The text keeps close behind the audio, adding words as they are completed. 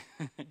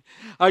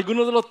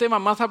Algunos de los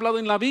temas más hablados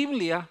en la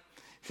Biblia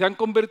se han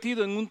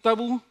convertido en un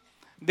tabú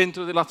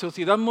dentro de la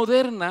sociedad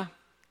moderna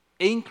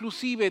e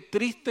inclusive,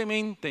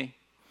 tristemente,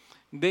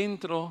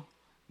 dentro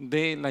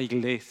de la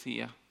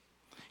iglesia.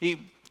 Y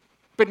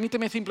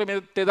permíteme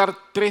simplemente dar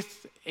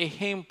 3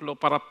 ejemplos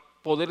para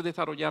poder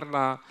desarrollar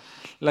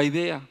la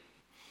idea.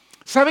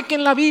 ¿Sabe que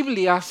en la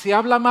Biblia se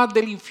habla más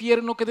del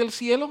infierno que del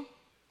cielo?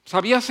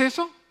 ¿Sabías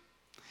eso?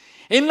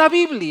 En la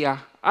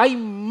Biblia hay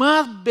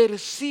más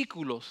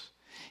versículos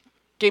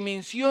que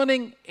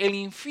mencionen el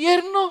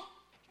infierno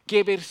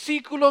que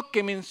versículos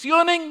que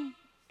mencionen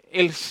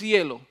el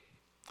cielo.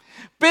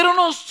 Pero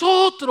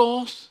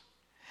nosotros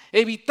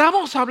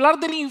evitamos hablar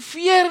del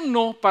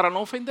infierno para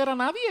no ofender a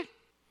nadie.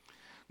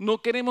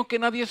 No queremos que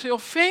nadie se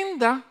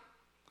ofenda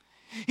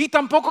y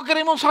tampoco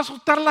queremos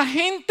asustar a la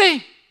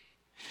gente.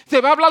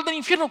 Se va a hablar del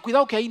infierno,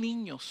 cuidado que hay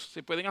niños,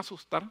 se pueden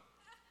asustar.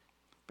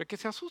 Pues que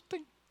se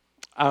asusten.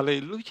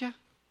 Aleluya.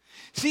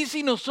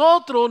 Si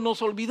nosotros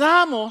nos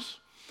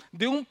olvidamos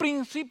de un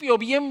principio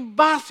bien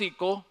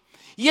básico,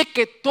 y es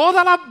que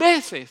todas las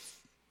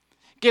veces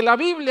que la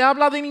Biblia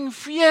habla del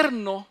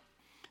infierno,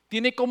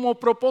 tiene como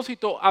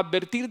propósito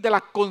advertir de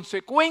las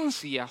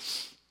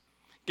consecuencias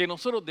que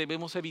nosotros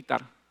debemos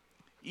evitar.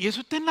 Y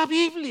eso está en la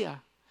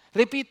Biblia.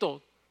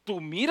 Repito,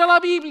 tú mira la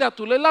Biblia,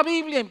 tú lees la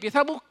Biblia,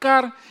 empieza a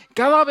buscar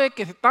cada vez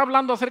que se está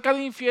hablando acerca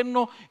del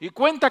infierno y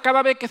cuenta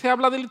cada vez que se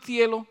habla del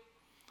cielo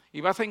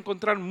y vas a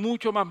encontrar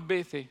mucho más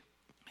veces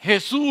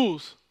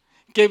Jesús,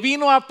 que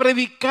vino a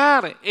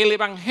predicar el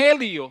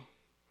evangelio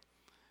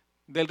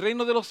del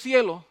reino de los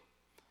cielos,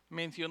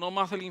 mencionó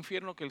más el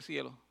infierno que el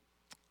cielo.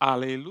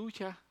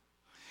 Aleluya.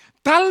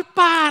 Tal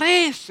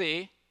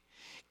parece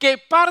que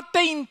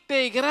parte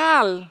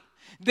integral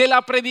de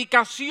la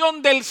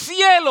predicación del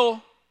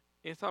cielo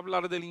es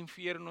hablar del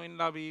infierno en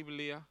la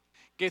Biblia.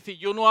 Que si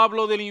yo no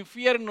hablo del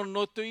infierno,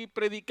 no estoy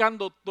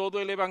predicando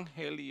todo el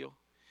evangelio.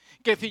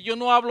 Que si yo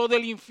no hablo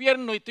del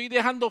infierno, estoy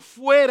dejando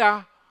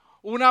fuera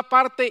una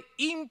parte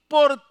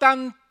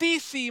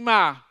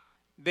importantísima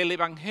del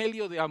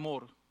evangelio de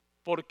amor.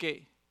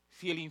 Porque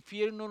si el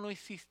infierno no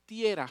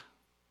existiera,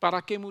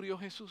 ¿para qué murió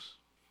Jesús?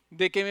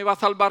 ¿De qué me va a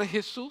salvar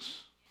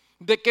Jesús?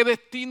 ¿De qué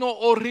destino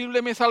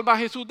horrible me salva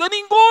Jesús? ¡De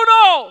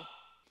ninguno!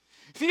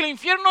 Si el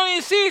infierno no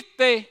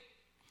existe,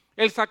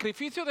 el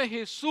sacrificio de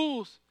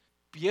Jesús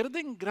pierde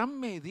en gran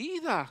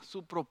medida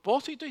su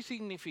propósito y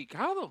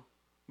significado.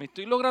 ¿Me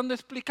estoy logrando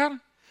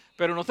explicar?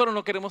 Pero nosotros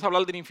no queremos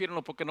hablar del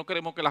infierno porque no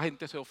queremos que la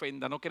gente se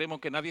ofenda, no queremos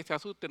que nadie se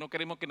asuste, no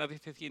queremos que nadie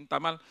se sienta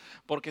mal,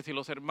 porque si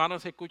los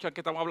hermanos escuchan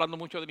que estamos hablando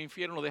mucho del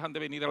infierno, dejan de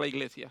venir a la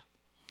iglesia.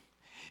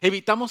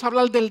 Evitamos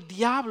hablar del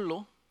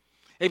diablo,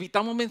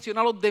 evitamos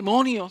mencionar los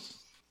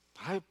demonios,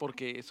 ¿sabes?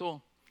 Porque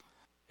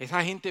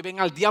esa gente ven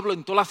al diablo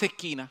en todas las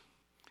esquinas,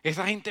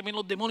 esa gente ve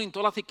los demonios en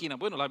todas las esquinas.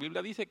 Bueno, la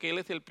Biblia dice que él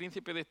es el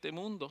príncipe de este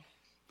mundo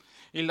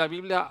y la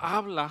Biblia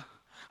habla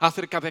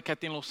acerca de que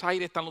en los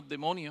aires están los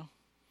demonios.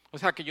 O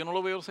sea, que yo no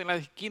lo veo en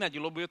las esquinas,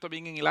 yo lo veo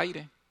también en el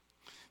aire.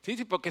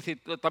 Sí, porque si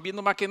estás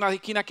viendo más que en las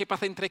esquinas, ¿qué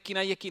pasa entre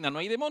esquina y esquina? ¿No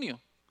hay demonios?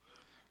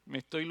 ¿Me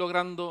estoy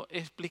logrando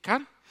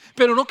explicar?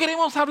 Pero no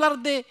queremos hablar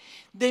de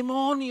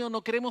demonios,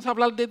 no queremos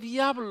hablar de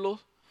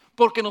diablos,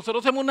 porque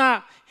nosotros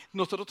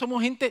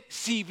somos gente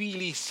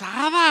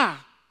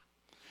civilizada.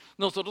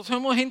 Nosotros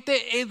somos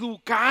gente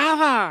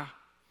educada.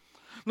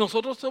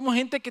 Nosotros somos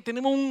gente que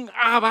tenemos un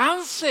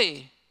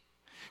avance.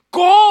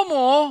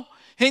 ¿Cómo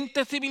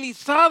gente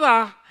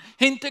civilizada,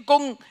 gente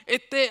con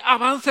este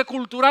avance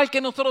cultural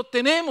que nosotros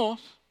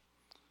tenemos,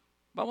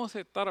 vamos a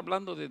estar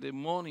hablando de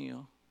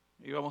demonios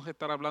y vamos a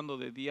estar hablando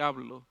de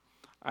diablo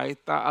a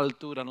esta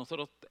altura?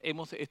 Nosotros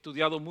hemos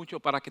estudiado mucho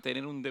para que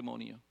tener un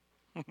demonio.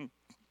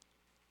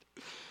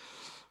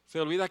 Se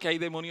olvida que hay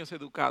demonios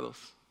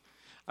educados.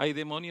 Hay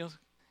demonios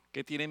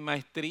que tienen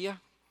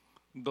maestría,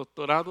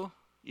 doctorado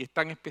y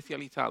están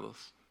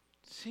especializados.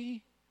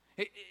 Sí,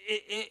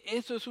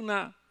 eso es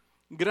una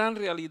gran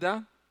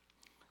realidad.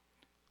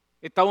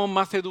 Estamos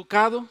más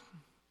educados,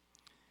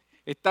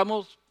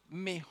 estamos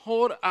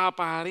mejor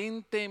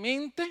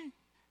aparentemente,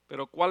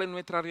 pero ¿cuál es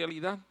nuestra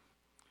realidad?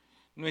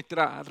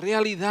 Nuestra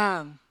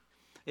realidad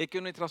es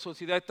que nuestra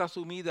sociedad está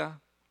sumida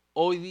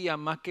hoy día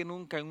más que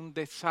nunca en un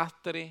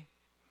desastre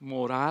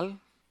moral.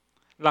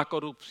 La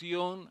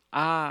corrupción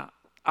ha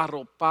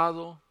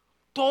arropado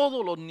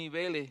todos los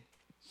niveles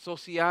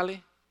sociales.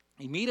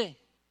 Y mire,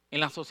 en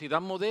la sociedad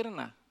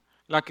moderna,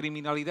 la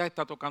criminalidad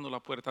está tocando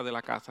la puerta de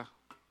la casa.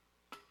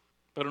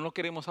 Pero no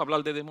queremos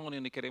hablar de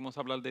demonios ni queremos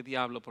hablar de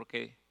diablo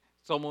porque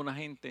somos una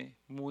gente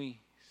muy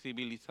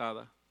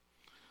civilizada.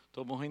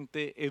 Somos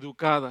gente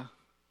educada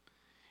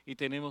y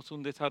tenemos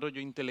un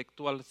desarrollo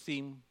intelectual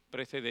sin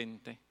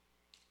precedente.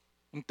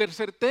 Un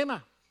tercer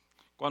tema,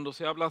 cuando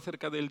se habla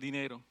acerca del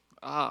dinero.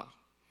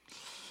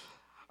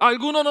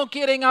 Algunos no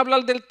quieren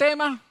hablar del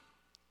tema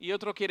y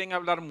otros quieren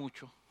hablar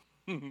mucho.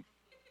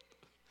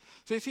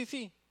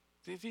 Sí.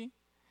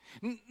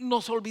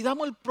 Nos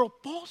olvidamos el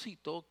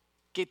propósito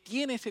que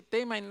tiene ese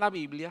tema en la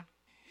Biblia.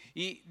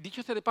 Y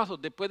dicho sea de paso,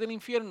 después del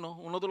infierno,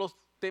 uno de los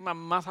temas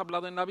más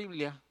hablados en la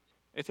Biblia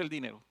es el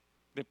dinero.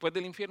 Después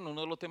del infierno,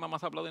 uno de los temas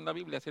más hablados en la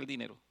Biblia es el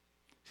dinero.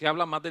 Se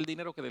habla más del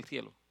dinero que del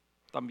cielo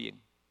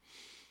también.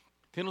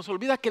 Se nos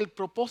olvida que el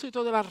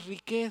propósito de las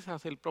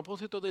riquezas, el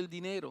propósito del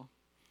dinero,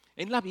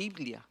 en la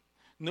Biblia,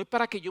 no es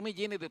para que yo me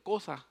llene de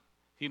cosas,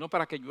 sino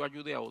para que yo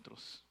ayude a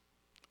otros.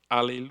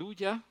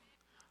 Aleluya.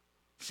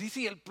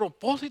 Sí, el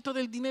propósito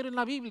del dinero en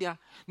la Biblia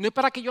no es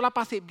para que yo la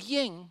pase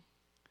bien,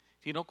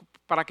 sino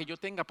para que yo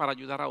tenga para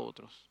ayudar a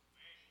otros.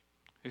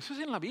 Eso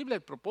es en la Biblia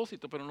el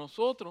propósito, pero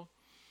nosotros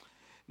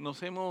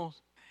nos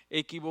hemos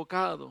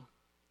equivocado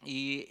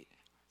y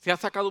se ha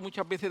sacado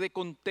muchas veces de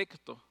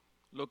contexto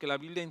lo que la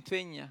Biblia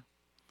enseña.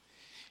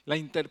 La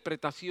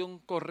interpretación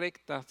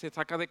correcta se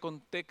saca de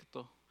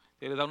contexto,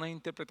 se le da una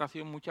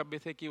interpretación muchas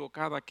veces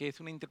equivocada, que es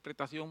una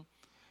interpretación,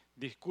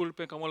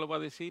 disculpe cómo lo voy a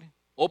decir,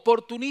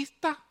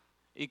 oportunista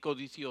y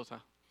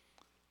codiciosa.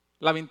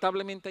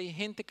 Lamentablemente hay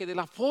gente que de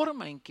la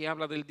forma en que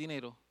habla del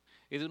dinero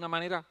es de una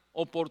manera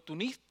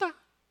oportunista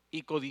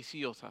y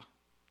codiciosa,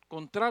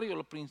 contrario a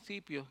los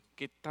principios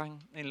que están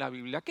en la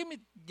Biblia. ¿A qué me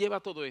lleva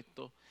todo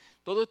esto?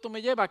 Todo esto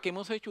me lleva a que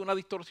hemos hecho una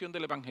distorsión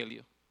del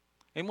evangelio.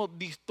 Hemos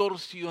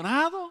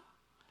distorsionado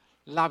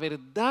la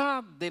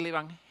verdad del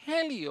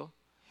evangelio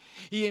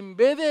y en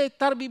vez de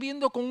estar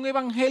viviendo con un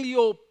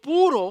evangelio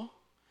puro,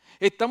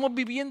 estamos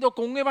viviendo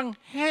con un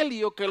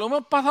evangelio que lo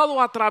hemos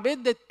pasado a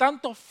través de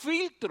tantos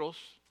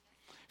filtros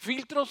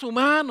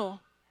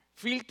humanos,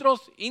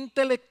 filtros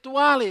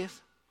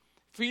intelectuales,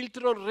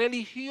 filtros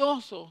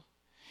religiosos,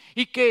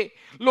 y que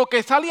lo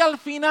que sale al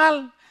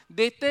final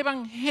de este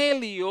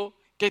evangelio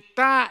que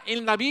está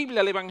en la Biblia,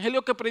 el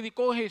evangelio que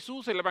predicó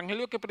Jesús, el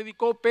evangelio que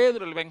predicó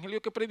Pedro, el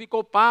evangelio que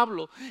predicó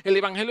Pablo, el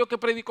evangelio que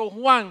predicó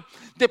Juan,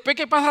 después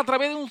que pasa a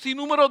través de un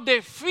sinnúmero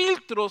de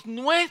filtros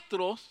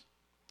nuestros,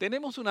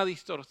 tenemos una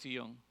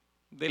distorsión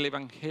del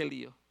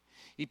evangelio.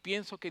 Y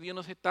pienso que Dios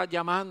nos está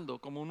llamando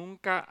como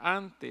nunca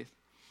antes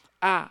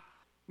a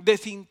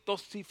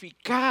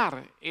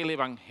desintoxicar el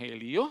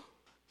evangelio,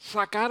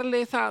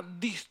 sacarle esa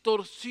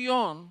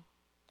distorsión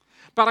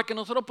para que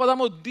nosotros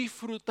podamos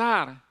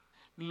disfrutar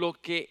lo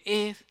que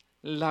es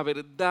la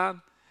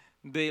verdad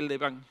del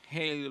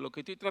evangelio. Lo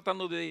que estoy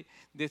tratando de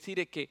decir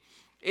es que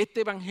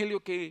este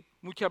evangelio que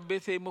muchas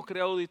veces hemos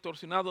creado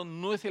distorsionado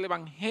no es el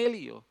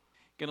evangelio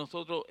que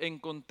nosotros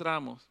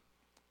encontramos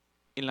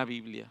en la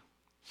Biblia.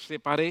 Se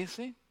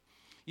parece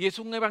y es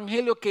un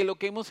evangelio que lo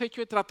que hemos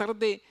hecho es tratar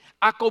de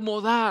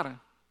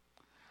acomodar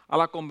a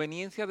la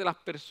conveniencia de las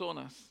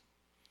personas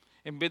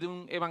en vez de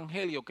un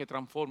evangelio que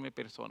transforme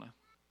personas.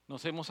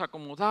 Nos hemos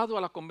acomodado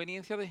a la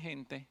conveniencia de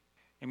gente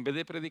en vez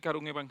de predicar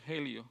un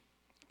evangelio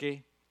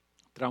que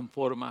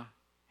transforma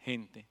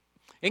gente.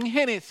 En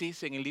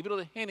Génesis, en el libro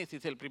de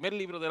Génesis, el primer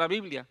libro de la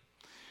Biblia,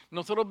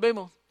 nosotros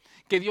vemos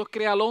que Dios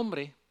crea al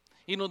hombre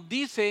y nos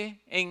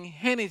dice en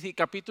Génesis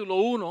capítulo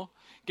 1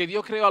 que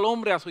Dios creó al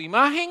hombre a su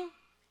imagen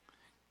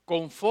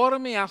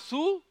conforme a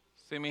su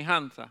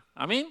semejanza.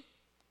 Amén.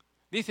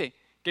 Dice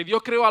que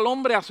Dios creó al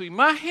hombre a su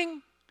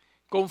imagen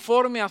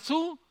conforme a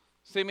su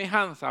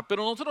semejanza.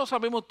 Pero nosotros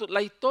sabemos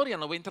la historia,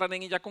 no voy a entrar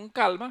en ella con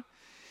calma.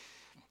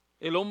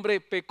 El hombre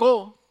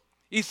pecó.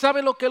 ¿Y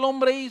sabe lo que el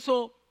hombre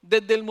hizo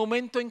desde el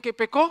momento en que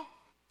pecó?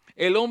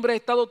 El hombre ha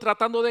estado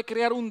tratando de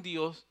crear un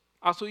Dios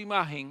a su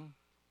imagen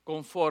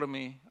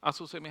conforme a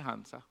su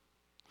semejanza.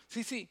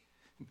 Sí.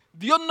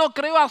 Dios no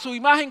creó a su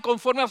imagen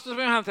conforme a su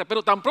semejanza,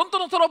 pero tan pronto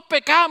nosotros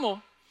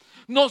pecamos,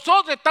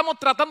 nosotros estamos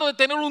tratando de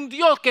tener un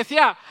Dios que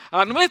sea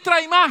a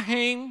nuestra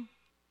imagen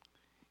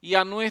y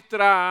a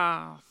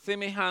nuestra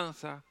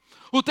semejanza.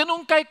 ¿Usted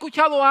nunca ha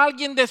escuchado a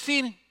alguien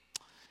decir,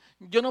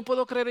 yo no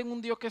puedo creer en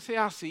un Dios que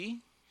sea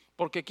así?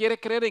 Porque quiere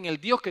creer en el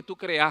Dios que tú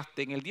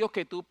creaste, en el Dios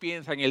que tú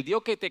piensas, en el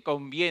Dios que te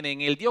conviene,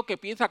 en el Dios que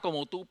piensa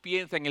como tú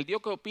piensas, en el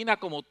Dios que opina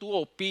como tú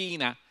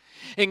opinas,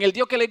 en el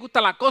Dios que le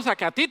gustan las cosas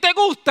que a ti te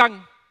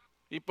gustan.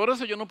 Y por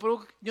eso yo no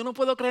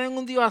puedo creer en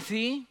un Dios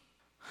así.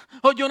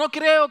 O yo no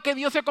creo que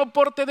Dios se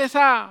comporte de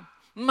esa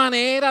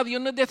manera,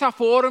 Dios no es de esa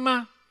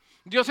forma.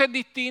 Dios es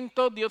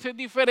distinto, Dios es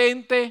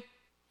diferente.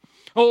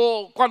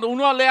 O cuando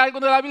uno lee algo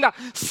de la Biblia,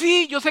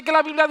 sí, yo sé que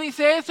la Biblia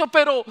dice eso,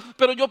 pero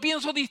yo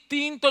pienso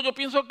distinto, yo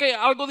pienso que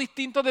algo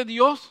distinto de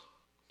Dios.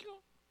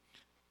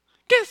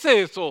 ¿Qué es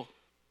eso?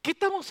 ¿Qué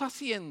estamos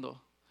haciendo?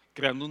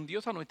 Creando un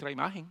Dios a nuestra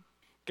imagen,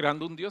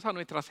 creando un Dios a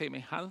nuestra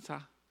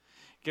semejanza,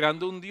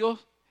 creando un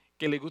Dios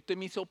que le gusten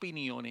mis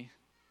opiniones,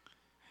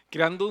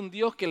 creando un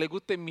Dios que le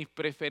gusten mis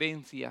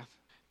preferencias,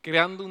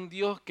 creando un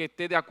Dios que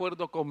esté de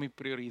acuerdo con mis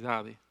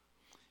prioridades.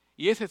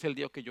 Y ese es el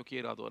Dios que yo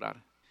quiero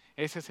adorar.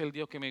 Ese es el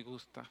Dios que me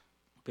gusta.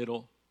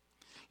 Pero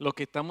lo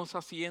que estamos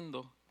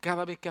haciendo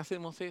cada vez que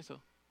hacemos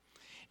eso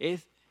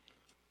es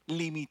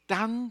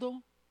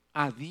limitando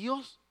a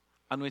Dios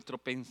a nuestro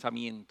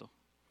pensamiento.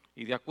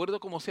 Y de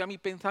acuerdo como sea mi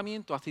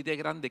pensamiento, así de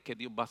grande que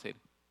Dios va a ser.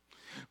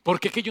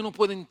 Porque es que yo no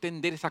puedo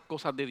entender esas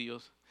cosas de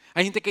Dios.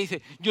 Hay gente que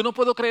dice, yo no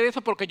puedo creer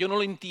eso porque yo no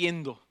lo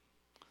entiendo.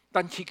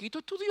 Tan chiquito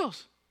es tu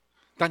Dios.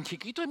 Tan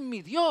chiquito es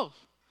mi Dios.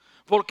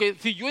 Porque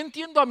si yo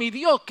entiendo a mi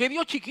Dios, ¿qué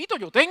Dios chiquito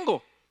yo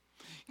tengo?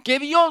 ¿Qué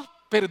Dios,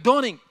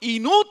 perdonen,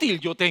 inútil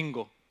yo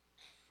tengo?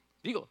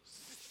 Digo,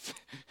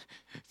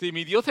 Si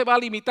mi Dios se va a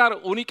limitar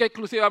única y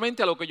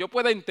exclusivamente a lo que yo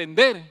pueda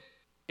entender,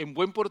 en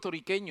buen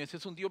puertorriqueño, ese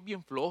es un Dios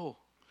bien flojo.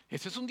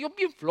 Ese es un Dios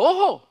bien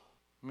flojo.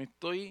 Me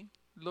estoy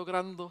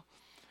logrando.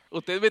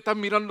 Ustedes me están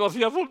mirando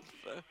hacia azul.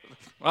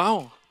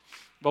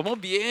 Vamos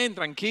bien,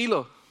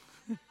 tranquilos.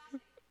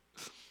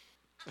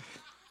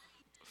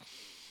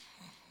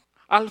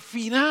 Al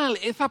final,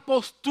 esa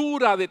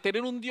postura de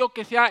tener un Dios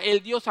que sea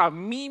el Dios a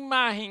mi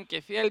imagen,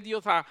 que sea el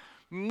Dios a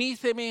mi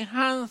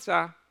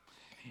semejanza,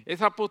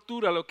 esa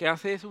postura lo que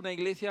hace es una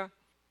iglesia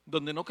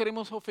donde no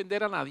queremos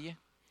ofender a nadie,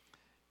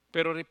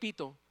 pero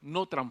repito,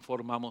 no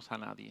transformamos a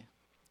nadie.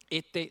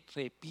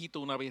 Repito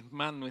una vez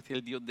más, no es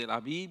el Dios de la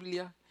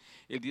Biblia.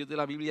 El Dios de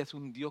la Biblia es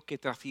un Dios que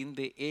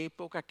trasciende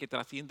épocas, que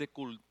trasciende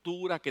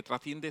cultura, que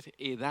trasciende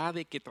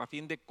edades, que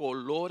trasciende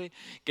colores,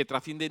 que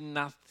trasciende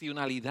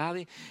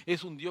nacionalidades.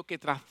 Es un Dios que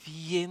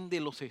trasciende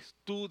los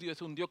estudios,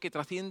 es un Dios que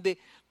trasciende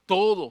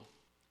todo.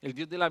 El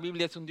Dios de la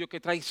Biblia es un Dios que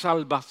trae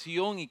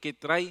salvación y que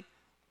trae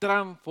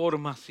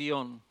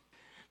transformación.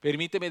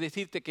 Permíteme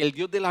decirte que el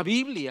Dios de la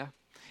Biblia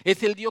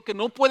es el Dios que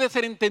no puede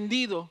ser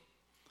entendido,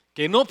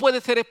 que no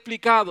puede ser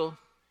explicado,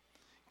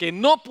 que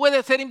no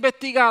puede ser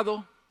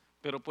investigado,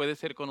 pero puede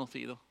ser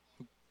conocido.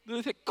 Tú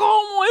dices,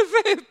 ¿cómo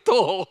es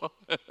esto?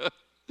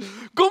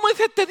 ¿Cómo es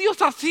este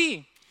Dios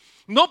así?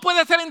 No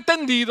puede ser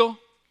entendido,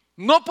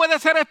 no puede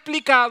ser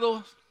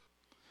explicado,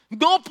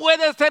 no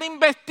puede ser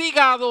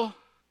investigado,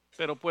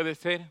 pero puede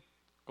ser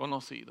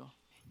conocido.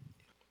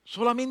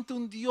 Solamente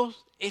un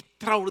Dios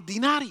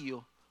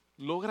extraordinario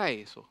logra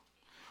eso.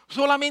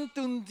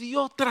 Solamente un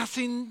Dios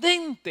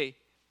trascendente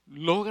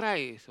logra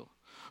eso.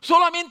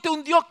 Solamente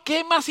un Dios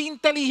que es más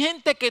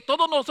inteligente que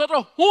todos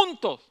nosotros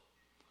juntos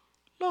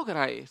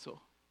logra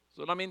eso.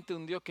 Solamente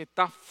un Dios que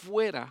está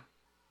fuera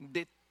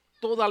de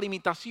toda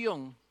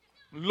limitación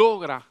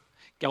logra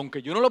que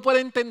aunque yo no lo pueda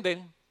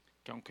entender,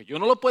 que aunque yo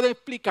no lo pueda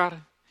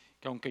explicar,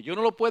 que aunque yo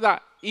no lo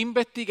pueda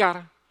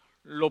investigar,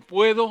 lo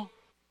puedo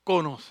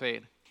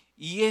conocer.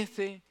 Y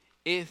ese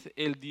es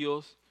el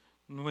Dios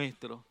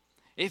nuestro.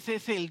 Ese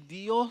es el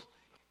Dios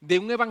de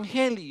un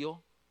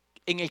evangelio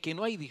en el que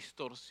no hay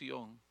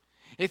distorsión.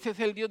 Ese es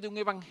el Dios de un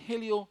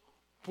evangelio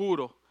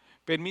puro.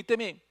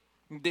 Permíteme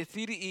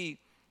decir y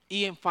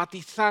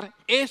enfatizar,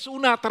 es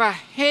una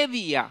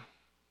tragedia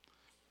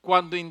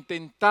cuando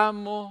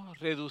intentamos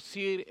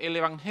reducir el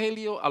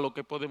evangelio a lo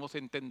que podemos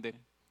entender.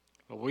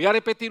 Lo voy a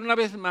repetir una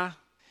vez más.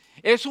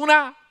 Es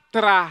una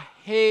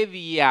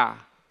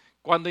tragedia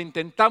cuando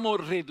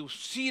intentamos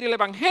reducir el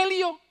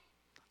evangelio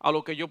a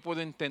lo que yo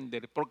puedo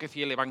entender. Porque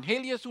si el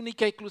evangelio es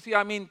única y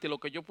exclusivamente lo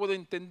que yo puedo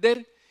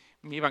entender,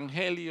 mi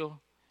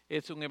evangelio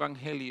es un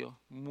evangelio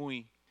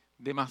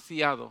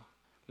demasiado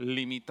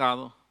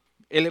limitado.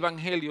 El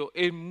evangelio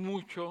es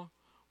mucho,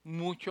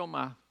 mucho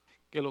más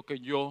que lo que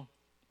yo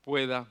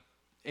pueda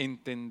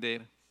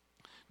entender.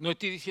 No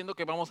estoy diciendo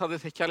que vamos a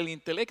desechar el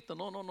intelecto,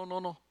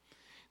 no.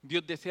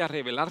 Dios desea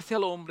revelarse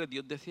al hombre,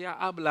 Dios desea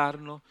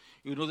hablarnos,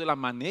 y una de las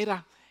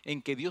maneras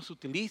en que Dios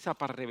utiliza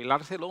para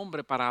revelarse al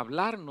hombre, para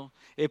hablarnos,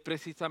 es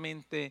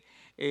precisamente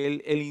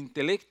el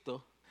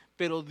intelecto.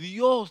 Pero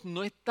Dios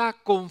no está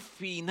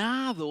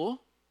confinado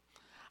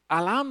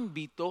al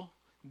ámbito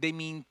de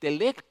mi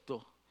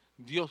intelecto.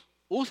 Dios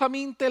usa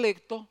mi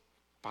intelecto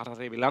para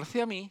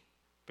revelarse a mí,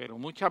 pero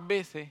muchas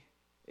veces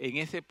en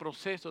ese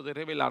proceso de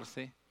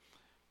revelarse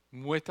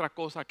muestra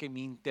cosas que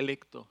mi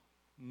intelecto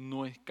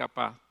no es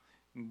capaz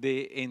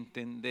de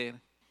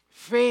entender.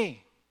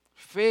 Fe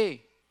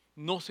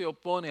no se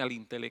opone al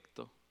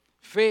intelecto.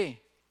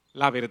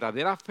 La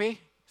verdadera fe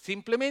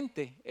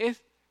simplemente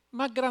es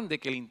más grande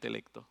que el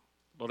intelecto.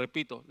 Lo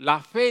repito,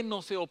 la fe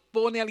no se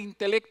opone al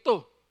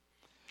intelecto.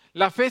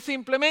 La fe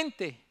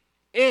simplemente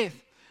es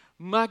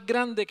más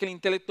grande que el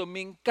intelecto.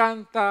 Me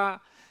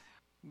encanta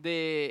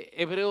de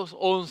Hebreos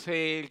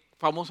 11, el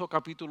famoso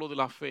capítulo de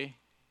la fe.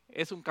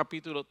 Es un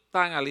capítulo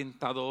tan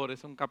alentador,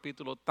 es un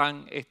capítulo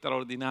tan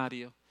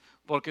extraordinario,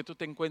 porque tú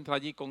te encuentras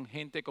allí con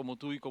gente como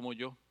tú y como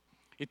yo.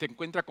 Y te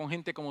encuentras con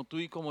gente como tú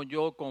y como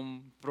yo,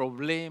 con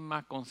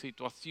problemas, con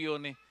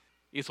situaciones,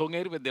 y son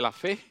héroes de la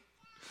fe.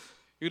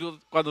 Y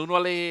cuando uno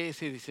lee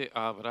se dice,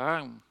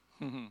 Abraham,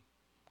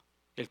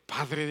 el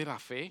padre de la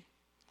fe.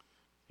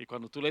 Y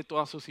cuando tú lees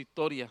todas sus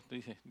historias, tú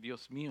dices,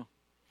 Dios mío.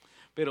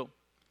 Pero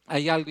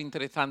hay algo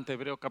interesante,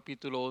 Hebreos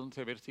capítulo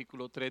 11,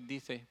 versículo 3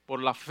 dice,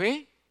 por la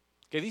fe,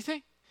 ¿qué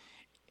dice?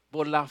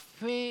 Por la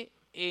fe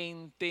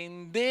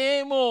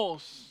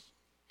entendemos.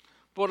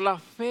 Por la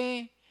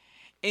fe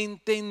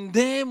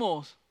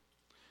entendemos.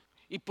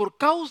 Y por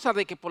causa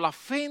de que por la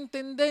fe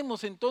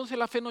entendemos, entonces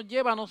la fe nos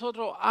lleva a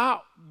nosotros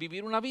a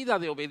vivir una vida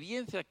de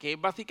obediencia, que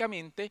es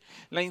básicamente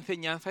la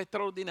enseñanza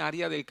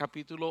extraordinaria del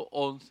capítulo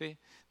 11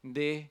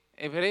 de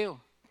Hebreos.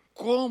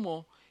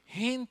 Cómo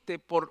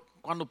gente,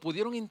 cuando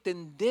pudieron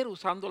entender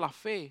usando la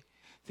fe,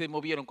 se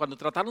movieron. Cuando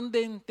trataron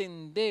de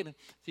entender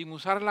sin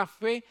usar la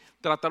fe,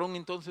 trataron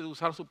entonces de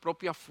usar su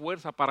propia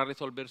fuerza para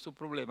resolver su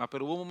problema.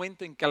 Pero hubo un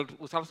momento en que al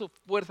usar su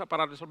fuerza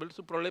para resolver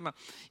su problema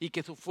y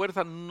que su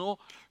fuerza no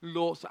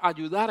los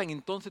ayudaran,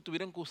 entonces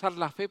tuvieron que usar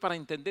la fe para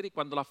entender. Y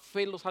cuando la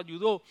fe los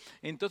ayudó,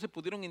 entonces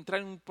pudieron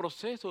entrar en un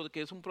proceso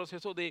que es un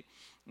proceso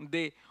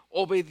de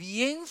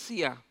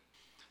obediencia.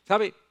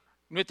 ¿Sabe?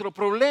 Nuestro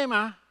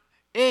problema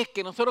es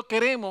que nosotros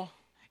queremos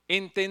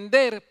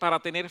entender para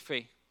tener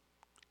fe.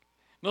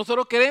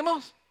 Nosotros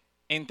queremos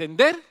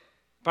entender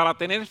para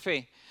tener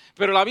fe.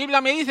 Pero la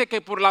Biblia me dice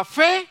que por la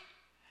fe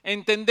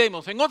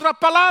entendemos. En otras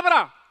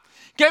palabras,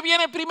 ¿qué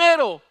viene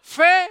primero?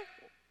 ¿Fe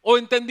o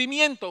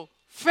entendimiento?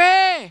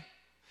 Fe.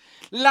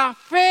 La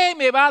fe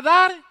me va a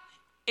dar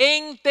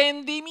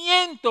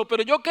entendimiento.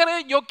 Pero yo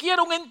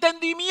quiero un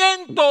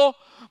entendimiento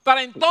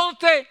para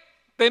entonces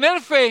tener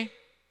fe.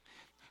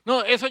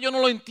 No, eso yo no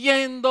lo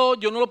entiendo,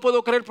 yo no lo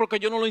puedo creer porque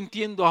yo no lo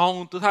entiendo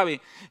aún, tú sabes.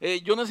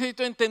 Yo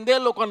necesito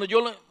entenderlo cuando yo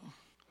lo...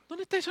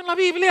 ¿Dónde está eso en la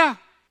Biblia?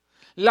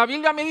 La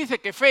Biblia me dice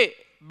que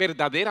fe,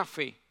 verdadera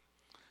fe,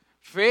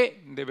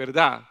 fe de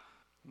verdad,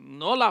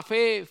 no la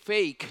fe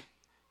fake,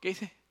 que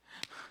dice,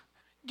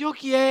 yo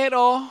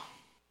quiero.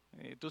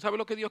 ¿Tú sabes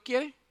lo que Dios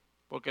quiere?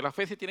 Porque la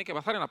fe se tiene que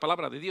basar en la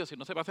palabra de Dios. Si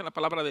no se basa en la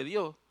palabra de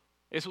Dios,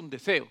 es un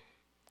deseo,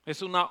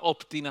 es una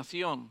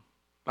obstinación.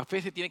 La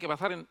fe se tiene que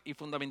basar y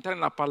fundamentar en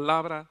la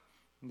palabra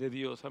de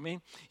Dios.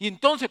 Amén. Y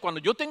entonces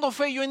cuando yo tengo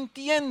fe, yo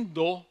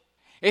entiendo,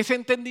 ese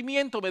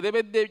entendimiento me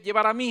debe de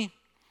llevar a mí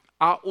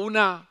a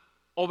una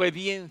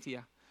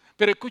obediencia.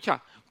 Pero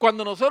escucha,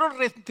 cuando nosotros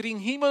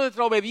restringimos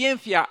nuestra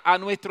obediencia a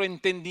nuestro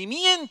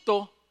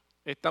entendimiento,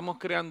 estamos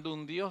creando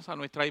un Dios a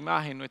nuestra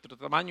imagen, nuestro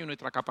tamaño y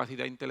nuestra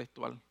capacidad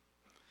intelectual.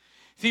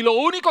 Si lo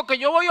único que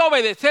yo voy a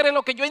obedecer es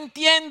lo que yo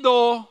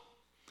entiendo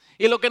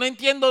y lo que no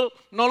entiendo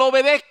no lo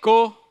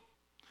obedezco.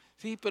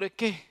 Sí, pero es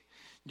que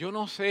yo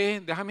no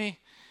sé, déjame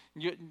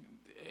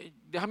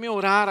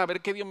orar a ver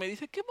qué Dios me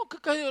dice. ¿Qué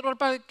orar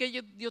para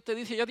que Dios te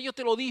dice? Ya Dios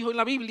te lo dijo en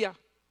la Biblia.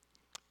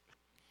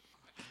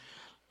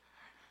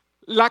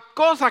 Las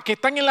cosas que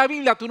están en la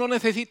Biblia, tú no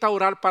necesitas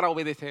orar para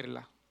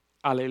obedecerlas.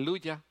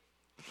 Aleluya.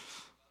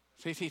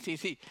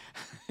 Sí.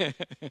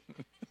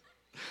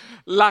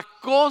 Las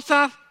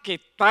cosas que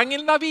están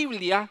en la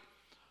Biblia,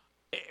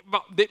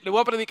 le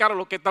voy a predicar a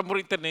los que están por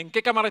internet. ¿En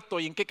qué cámara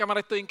estoy? ¿En qué cámara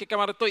estoy? ¿En qué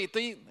cámara estoy?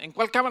 ¿En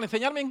cuál cámara?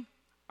 Enseñarme.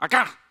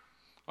 Acá.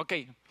 Ok.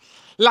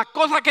 Las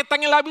cosas que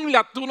están en la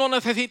Biblia, tú no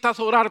necesitas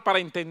orar para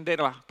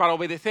entenderlas, para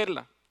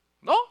obedecerlas.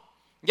 ¿No?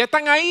 Ya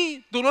están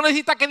ahí. Tú no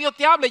necesitas que Dios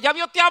te hable. Ya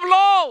Dios te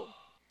habló.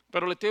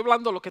 Pero le estoy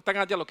hablando a los que están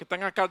allá, los que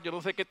están acá, yo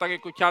no sé qué están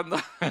escuchando.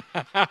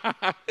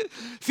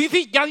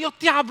 Sí, ya Dios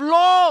te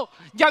habló.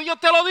 Ya Dios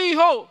te lo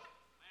dijo.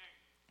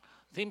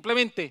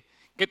 Simplemente,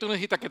 ¿qué tú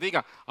necesitas que te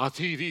diga?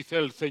 Así dice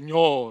el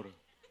Señor.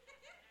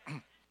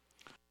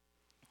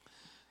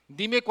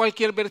 Dime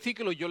cualquier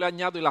versículo y yo le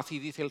añado el así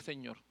dice el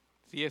Señor.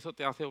 Si eso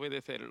te hace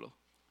obedecerlo.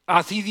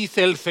 Así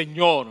dice el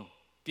Señor,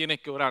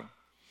 tienes que orar.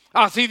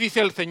 Así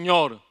dice el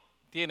Señor,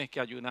 tienes que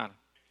ayunar.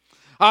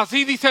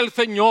 Así dice el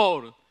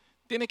Señor,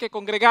 tienes que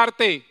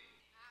congregarte.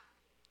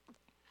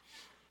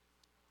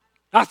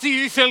 Así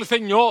dice el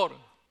Señor.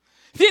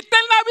 Si está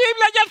en la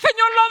Biblia, ya el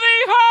Señor lo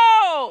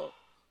dijo.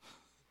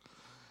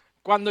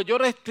 Cuando yo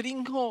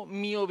restringo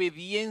mi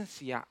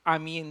obediencia a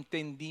mi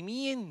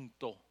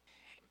entendimiento,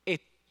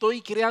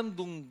 estoy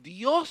creando un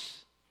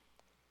Dios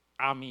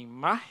a mi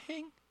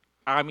imagen,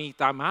 a mi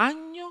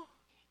tamaño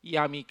y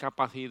a mi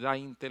capacidad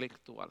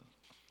intelectual.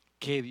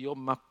 ¿Qué Dios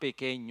más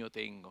pequeño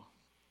tengo?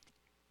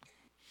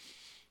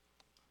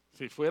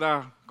 Si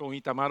fuera con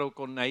Itamar o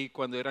con Naí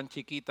cuando eran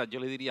chiquitas, yo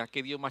le diría,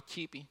 ¿qué Dios más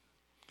chipi?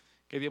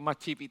 ¿Qué Dios más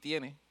chipi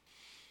tiene?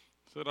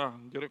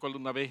 Yo recuerdo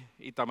una vez,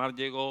 Itamar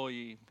llegó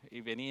y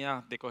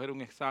venía de coger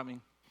un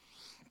examen.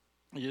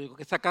 Y yo digo,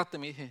 ¿qué sacaste?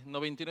 Me dice,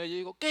 99. Yo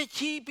digo, ¿qué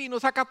chipi? ¿No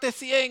sacaste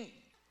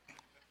 100?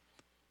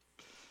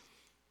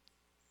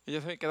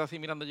 Ella se me queda así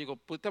mirando. Yo digo,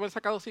 ¿pudiste haber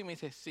sacado 100? Me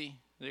dice, sí.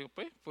 Yo digo,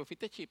 pues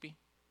fuiste chipi.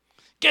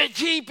 ¿Qué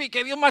chipi?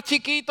 ¿Qué Dios más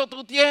chiquito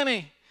tú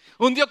tienes?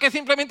 Un Dios que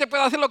simplemente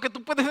puede hacer lo que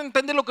tú puedes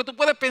entender, lo que tú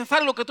puedes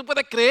pensar, lo que tú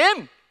puedes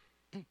creer.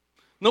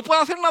 No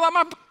puede hacer nada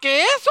más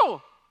que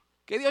eso.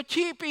 ¿Qué Dios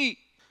chipi?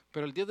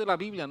 Pero el Dios de la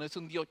Biblia no es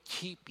un Dios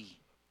chipi.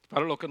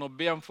 Para los que nos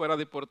vean fuera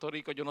de Puerto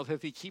Rico, yo no sé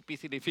si chipi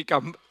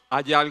significa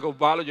allá algo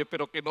malo, yo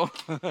espero que no.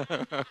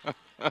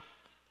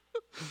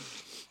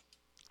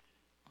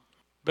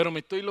 Pero me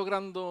estoy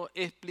logrando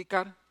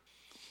explicar.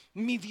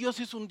 Mi Dios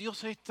es un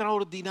Dios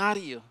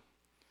extraordinario.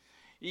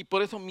 Y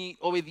por eso mi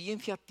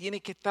obediencia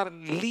tiene que estar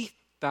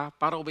lista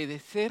para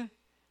obedecer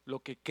lo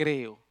que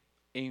creo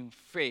en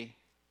fe,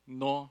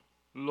 no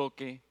lo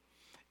que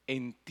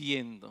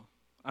entiendo.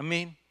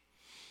 Amén.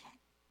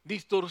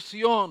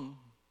 Distorsión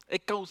es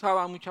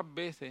causada muchas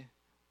veces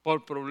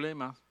por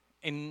problemas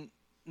en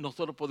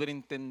nosotros poder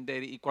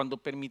entender y cuando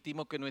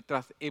permitimos que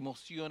nuestras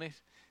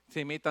emociones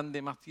se metan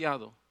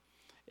demasiado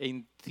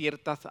en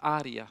ciertas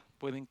áreas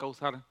pueden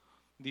causar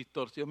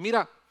distorsión.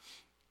 Mira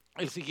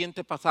el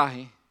siguiente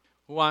pasaje,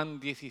 Juan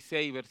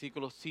 16,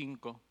 versículos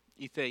 5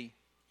 y 6.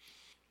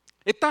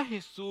 Está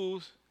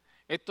Jesús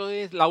Esto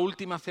es la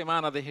última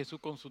semana de Jesús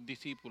con sus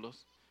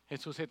discípulos.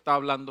 Jesús está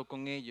hablando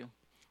con ellos.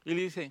 Y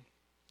le dice,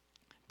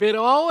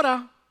 pero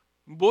ahora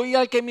voy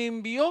al que me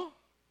envió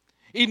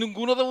y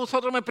ninguno de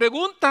vosotros me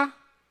pregunta,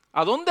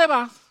 ¿a dónde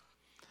vas?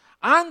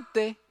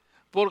 Antes,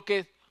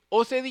 porque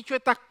os he dicho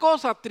estas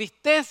cosas,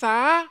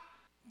 tristeza ha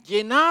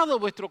llenado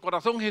vuestro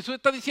corazón. Jesús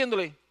está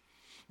diciéndole,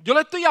 yo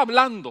le estoy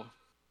hablando,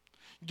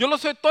 yo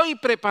los estoy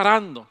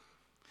preparando.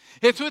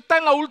 Jesús está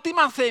en la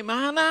última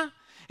semana,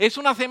 es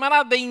una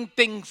semana de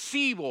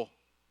intensivo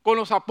con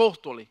los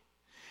apóstoles.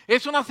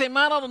 Es una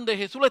semana donde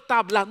Jesús le está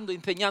hablando,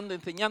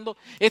 enseñando.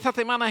 Esa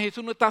semana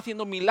Jesús no está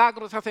haciendo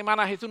milagros, esa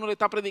semana Jesús no le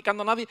está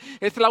predicando a nadie.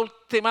 Esa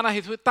semana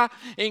Jesús está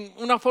en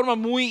una forma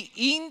muy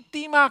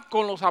íntima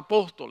con los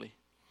apóstoles.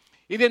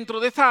 Y dentro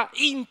de esa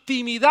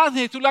intimidad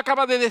Jesús le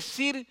acaba de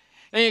decir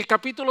en el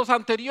capítulos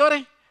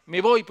anteriores,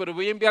 me voy, pero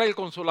voy a enviar el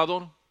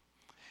Consolador.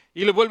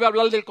 Y le vuelve a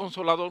hablar del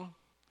Consolador.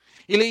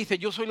 Y le dice,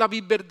 yo soy la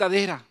vid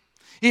verdadera.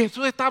 Y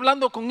Jesús está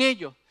hablando con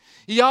ellos.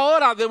 Y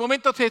ahora, de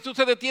momento, Jesús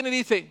se detiene y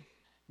dice,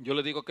 yo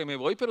le digo que me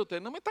voy, pero ustedes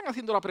no me están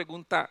haciendo la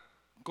pregunta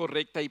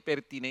correcta y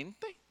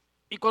pertinente.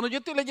 Y cuando yo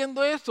estoy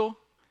leyendo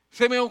eso,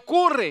 se me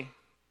ocurre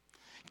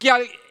que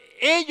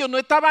ellos no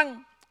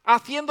estaban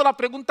haciendo la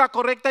pregunta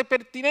correcta y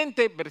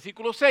pertinente,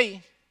 versículo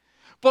 6,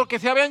 porque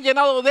se habían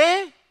llenado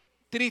de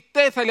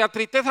tristeza y la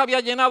tristeza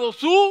había llenado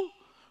su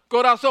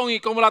corazón.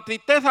 Y como la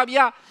tristeza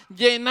había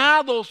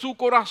llenado su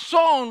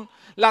corazón,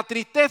 la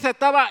tristeza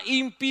estaba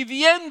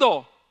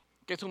impidiendo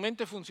que su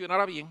mente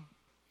funcionara bien.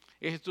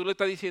 Y Jesús le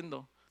está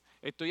diciendo,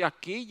 estoy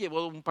aquí,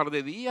 llevo un par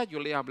de días, yo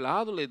le he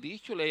hablado, le he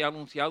dicho, le he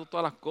anunciado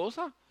todas las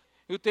cosas.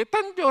 Y ustedes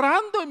están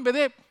llorando en vez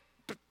de,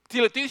 si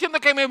le estoy diciendo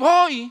que me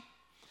voy,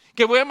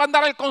 que voy a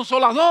mandar al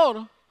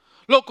Consolador,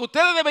 lo que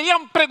ustedes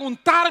deberían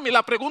preguntarme,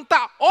 la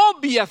pregunta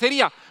obvia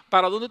sería,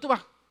 ¿para dónde tú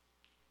vas?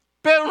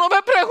 Pero no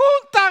me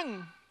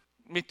preguntan.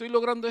 Me estoy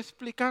logrando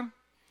explicar.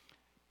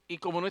 Y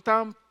como no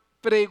estaban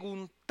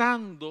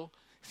preguntando,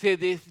 se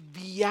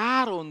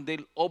desviaron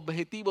del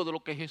objetivo de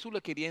lo que Jesús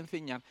les quería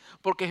enseñar.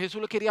 Porque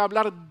Jesús les quería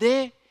hablar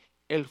de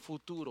el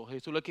futuro.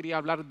 Jesús le quería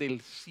hablar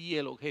del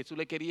cielo. Jesús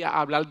le quería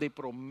hablar de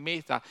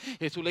promesa.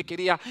 Jesús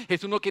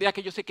no quería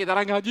que ellos se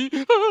quedaran allí,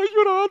 ay,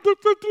 llorando,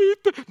 estoy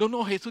triste.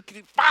 No, Jesús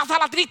quería, ¡pasa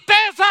la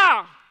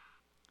tristeza!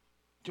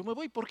 Yo me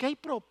voy porque hay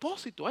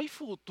propósito, hay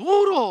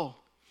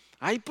futuro,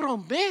 hay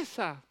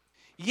promesa.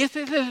 Y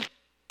ese es el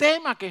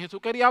tema que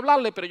Jesús quería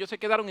hablarle, pero ellos se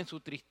quedaron en su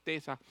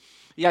tristeza.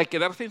 Y al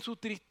quedarse en su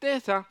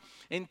tristeza,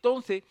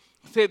 entonces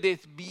se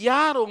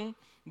desviaron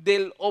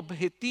del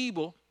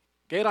objetivo,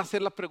 que era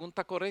hacer la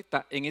pregunta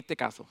correcta en este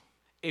caso.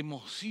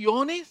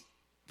 Emociones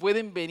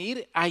pueden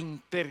venir a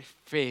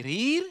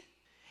interferir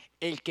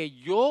el que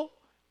yo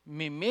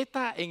me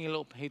meta en el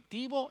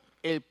objetivo,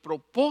 el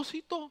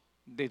propósito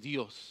de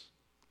Dios.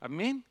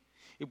 Amén.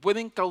 Y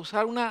pueden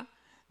causar una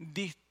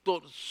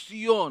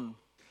distorsión.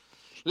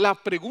 La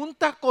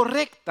pregunta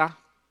correcta,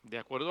 de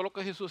acuerdo a lo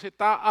que Jesús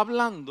está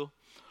hablando,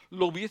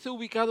 lo hubiese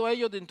ubicado a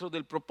ellos dentro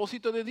del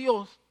propósito de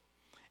Dios.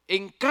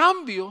 En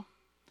cambio,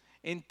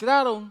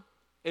 entraron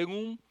en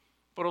un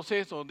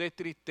proceso de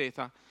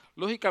tristeza.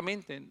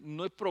 Lógicamente,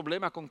 no hay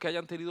problema con que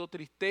hayan tenido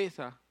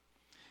tristeza.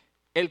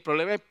 El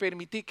problema es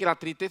permitir que la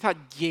tristeza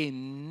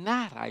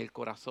llenara el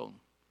corazón.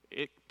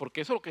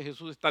 Porque eso es lo que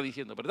Jesús está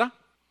diciendo, ¿verdad?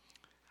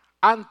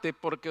 Antes,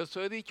 porque os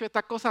he dicho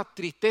estas cosas,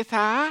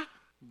 tristeza ha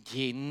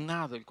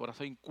llenado el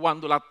corazón. Y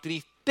cuando la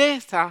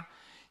tristeza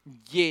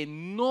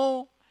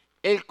llenó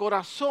el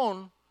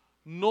corazón,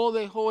 no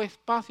dejó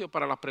espacio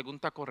para la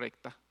pregunta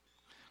correcta.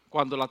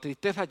 Cuando la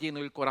tristeza llenó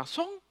el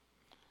corazón,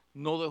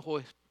 no dejó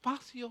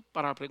espacio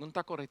para la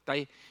pregunta correcta.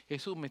 Y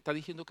Jesús me está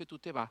diciendo que tú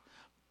te vas.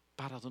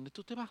 ¿Para dónde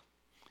tú te vas?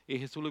 Y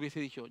Jesús le hubiese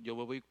dicho, yo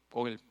me voy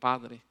con el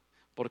Padre,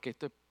 porque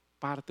esto es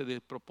parte del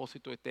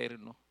propósito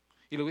eterno.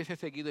 Y lo hubiese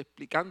seguido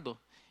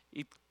explicando.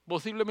 Y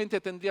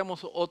posiblemente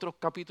tendríamos otros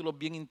capítulos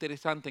bien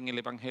interesantes en el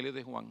evangelio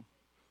de Juan.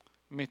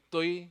 ¿Me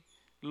estoy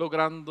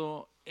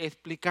logrando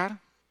explicar?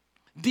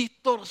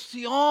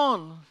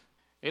 Distorsión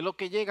es lo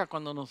que llega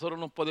cuando nosotros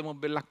no podemos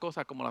ver las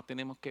cosas como las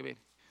tenemos que ver.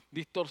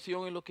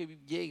 Distorsión es lo que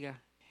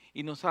llega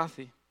y nos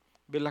hace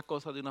ver las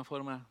cosas de una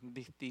forma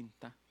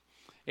distinta.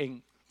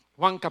 En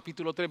Juan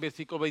capítulo 3,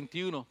 versículo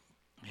 21,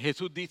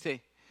 Jesús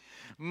dice,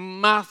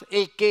 mas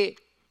el que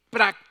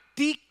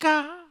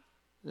practica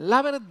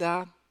la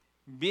verdad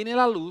viene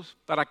la luz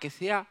para que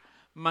sea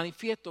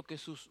manifiesto que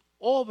sus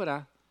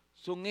obras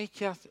son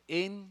hechas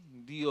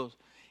en Dios.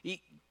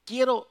 Y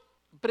quiero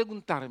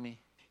preguntarme,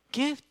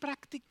 ¿qué es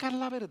practicar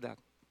la verdad?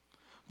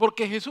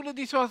 Porque Jesús le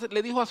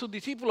dijo a sus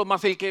discípulos,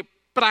 mas el que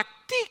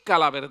practica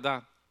la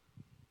verdad.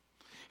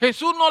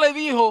 Jesús no le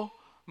dijo,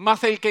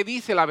 mas el que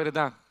dice la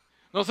verdad.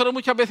 Nosotros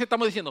muchas veces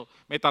estamos diciendo,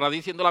 ¿me estará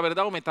diciendo la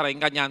verdad o me estará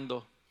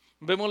engañando?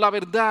 Vemos la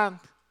verdad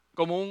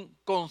como un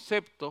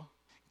concepto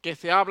que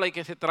se habla y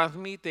que se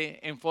transmite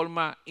en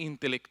forma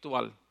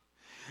intelectual.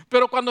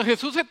 Pero cuando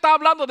Jesús está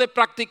hablando de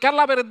practicar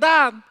la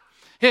verdad,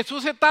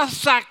 Jesús está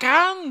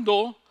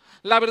sacando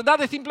la verdad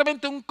de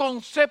simplemente un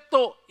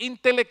concepto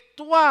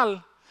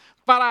intelectual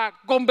para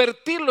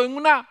convertirlo en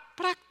una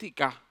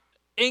práctica.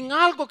 en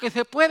algo que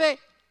se puede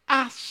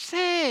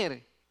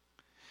hacer.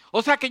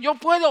 O sea que yo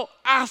puedo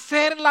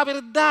hacer la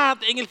verdad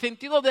en el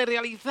sentido de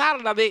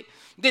realizarla, de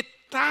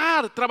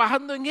estar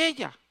trabajando en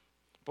ella.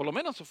 Por lo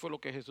menos eso fue lo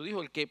que Jesús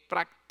dijo, el que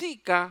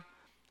practica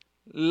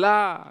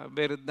la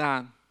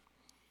verdad.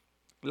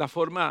 La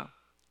forma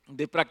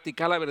de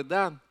practicar la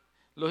verdad,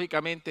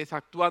 lógicamente, es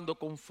actuando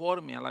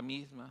conforme a la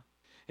misma.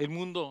 El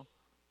mundo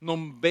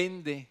nos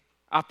vende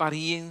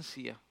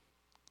apariencia.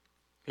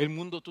 El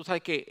mundo, tú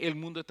sabes que el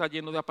mundo está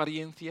lleno de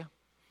apariencia.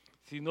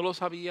 Si no lo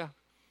sabías,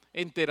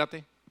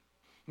 entérate.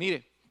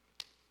 Mire,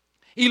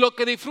 y los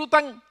que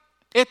disfrutan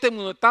este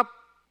mundo, está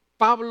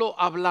Pablo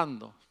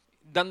hablando,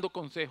 dando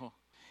consejos.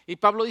 Y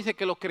Pablo dice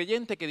que los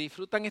creyentes que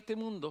disfrutan este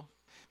mundo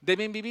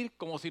deben vivir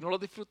como si no lo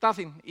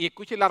disfrutasen. Y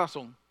escuchen la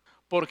razón.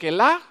 Porque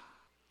la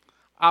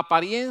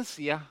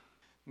apariencia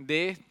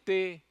de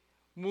este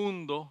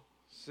mundo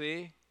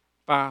se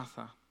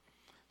pasa.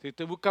 Si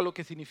usted busca lo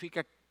que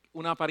significa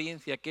una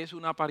apariencia, ¿qué es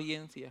una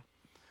apariencia?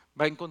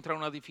 Va a encontrar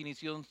una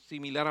definición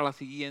similar a la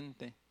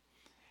siguiente.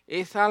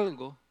 Es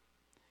algo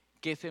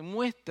que se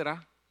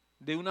muestra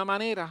de una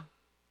manera,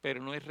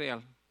 pero no es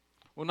real.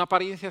 Una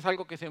apariencia es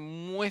algo que se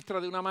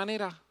muestra de una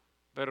manera,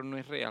 pero no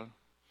es real.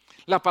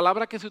 La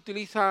palabra que se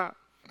utiliza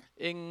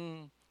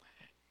en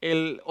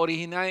el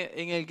original,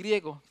 en el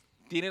griego,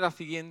 tiene la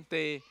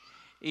siguiente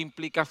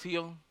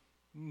implicación.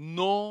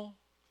 No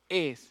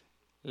es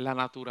la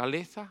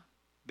naturaleza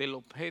del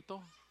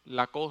objeto,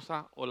 la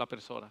cosa o la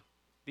persona.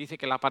 Dice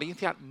que la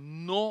apariencia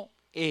no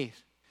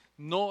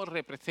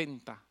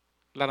representa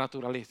la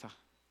naturaleza.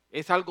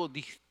 Es algo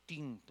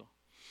distinto.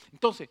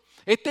 Entonces,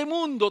 este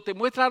mundo te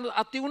muestra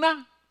a ti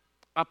una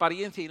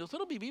apariencia y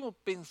nosotros vivimos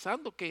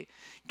pensando que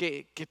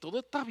todo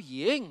está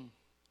bien.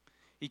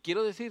 Y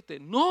quiero decirte,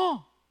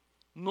 no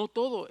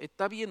todo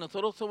está bien.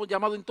 Nosotros somos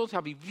llamados entonces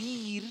a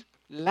vivir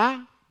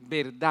la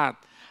verdad,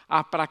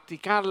 a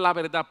practicar la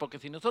verdad, porque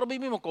si nosotros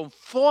vivimos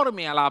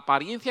conforme a la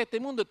apariencia de este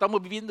mundo,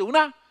 estamos viviendo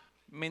una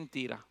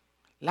mentira.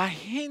 La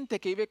gente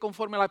que vive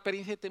conforme a la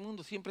experiencia de este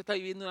mundo siempre está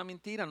viviendo una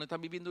mentira, no está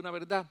viviendo una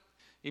verdad.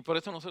 Y por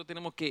eso nosotros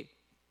tenemos que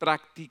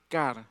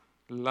practicar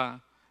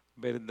la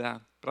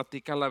verdad.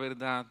 Practicar la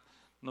verdad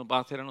nos va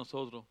a hacer a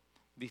nosotros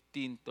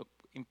distintos.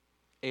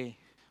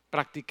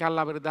 Practicar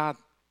la verdad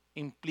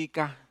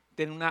implica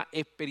tener una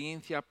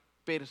experiencia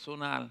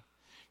personal.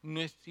 No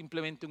es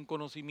simplemente un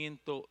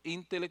conocimiento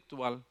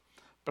intelectual.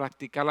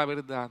 Practicar la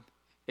verdad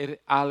es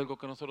algo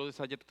que nosotros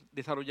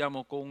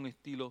desarrollamos con un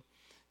estilo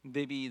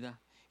de vida.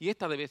 Y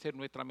esta debe ser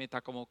nuestra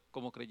meta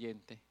como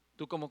creyente.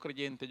 Tú como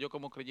creyente, yo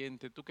como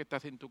creyente, tú que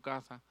estás en tu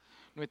casa,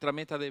 nuestra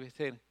meta debe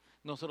ser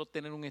nosotros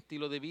tener un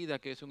estilo de vida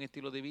que es un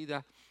estilo de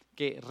vida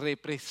que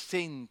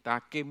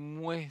representa, que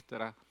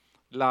muestra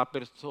la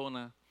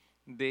persona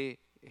de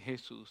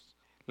Jesús.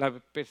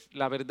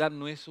 La verdad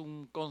no es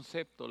un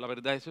concepto, la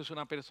verdad eso es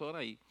una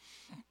persona y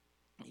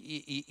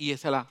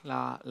esa es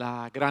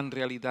la gran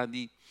realidad.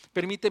 Y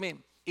permíteme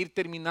ir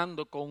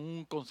terminando con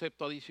un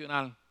concepto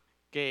adicional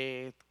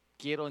que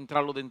quiero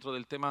entrarlo dentro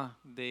del tema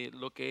de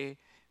lo que es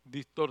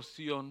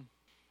distorsión.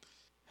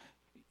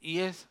 Y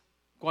es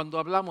cuando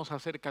hablamos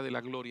acerca de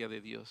la gloria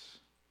de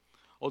Dios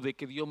o de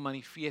que Dios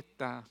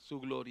manifiesta su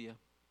gloria.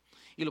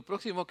 Y lo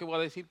próximo que voy a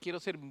decir,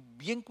 quiero ser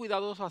bien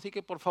cuidadoso, así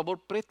que por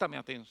favor préstame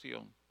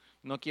atención.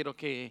 No quiero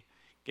que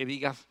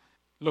digas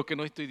lo que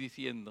no estoy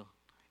diciendo.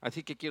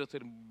 Así que quiero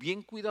ser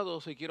bien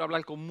cuidadoso y quiero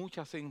hablar con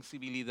mucha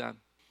sensibilidad.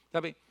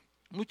 ¿Sabe?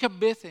 Muchas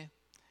veces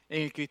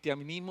en el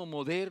cristianismo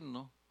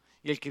moderno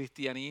y el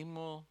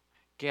cristianismo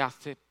que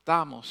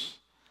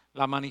aceptamos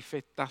las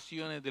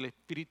manifestaciones del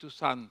Espíritu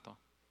Santo,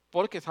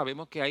 porque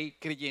sabemos que hay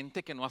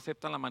creyentes que no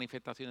aceptan las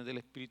manifestaciones del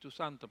Espíritu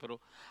Santo, pero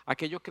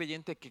aquellos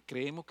creyentes que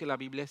creemos que la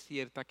Biblia es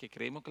cierta, que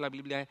creemos que la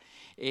Biblia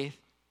es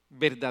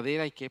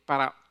verdadera y que es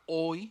para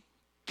hoy,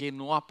 que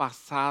no ha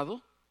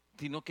pasado,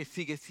 sino que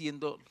sigue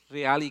siendo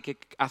real y que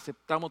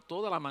aceptamos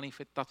todas las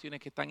manifestaciones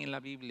que están en la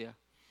Biblia,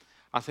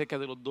 acerca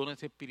de los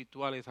dones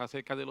espirituales,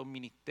 acerca de los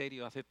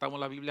ministerios, aceptamos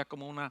la Biblia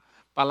como una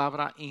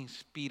palabra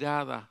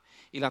inspirada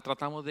y la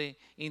tratamos de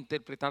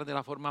interpretar de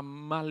la forma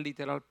más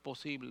literal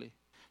posible.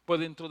 Pues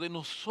dentro de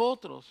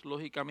nosotros,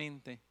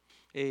 lógicamente,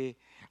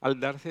 al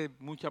darse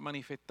muchas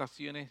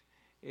manifestaciones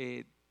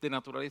de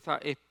naturaleza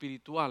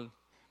espiritual,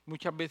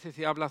 muchas veces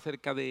se habla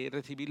acerca de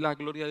recibir la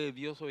gloria de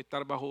Dios o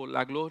estar bajo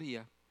la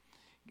gloria,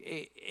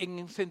 en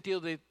un sentido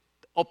de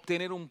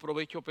obtener un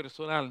provecho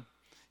personal,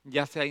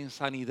 ya sea en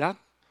sanidad.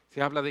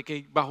 Se habla de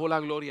que bajo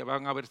la gloria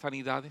van a haber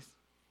sanidades,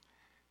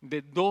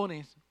 de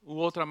dones u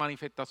otras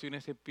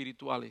manifestaciones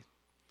espirituales.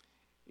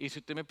 Y si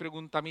usted me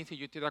pregunta a mí si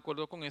yo estoy de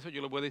acuerdo con eso,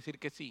 yo le voy a decir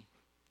que sí.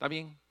 ¿Está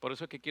bien? Por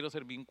eso es que quiero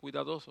ser bien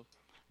cuidadoso.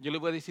 Yo le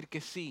voy a decir que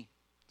sí,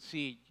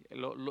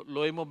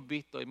 lo hemos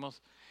visto,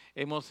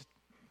 hemos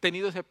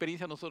tenido esa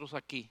experiencia nosotros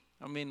aquí.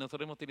 Amén.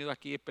 Nosotros hemos tenido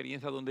aquí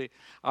experiencias donde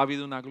ha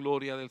habido una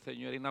gloria del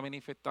Señor y una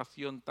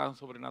manifestación tan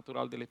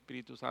sobrenatural del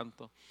Espíritu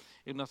Santo.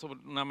 Es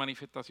una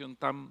manifestación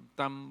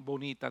tan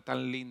bonita,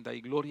 tan linda. Y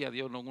gloria a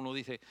Dios, uno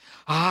dice,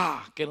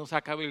 que no se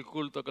acabe el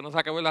culto, que no se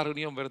acabe la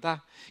reunión,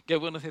 ¿verdad? Qué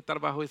bueno es estar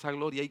bajo esa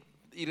gloria.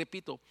 Y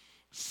repito,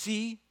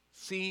 sí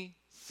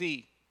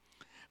sí.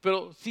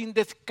 Pero sin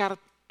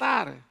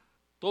descartar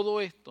todo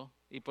esto,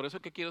 y por eso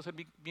es que quiero ser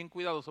bien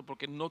cuidadoso,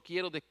 porque no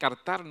quiero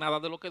descartar nada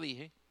de lo que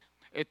dije.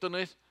 Esto no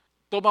es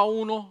toma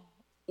uno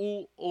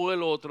o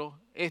el otro,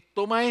 es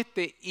toma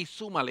este y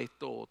súmale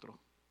esto otro.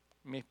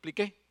 ¿Me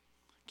expliqué?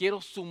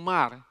 Quiero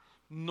sumar,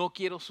 no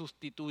quiero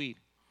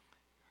sustituir.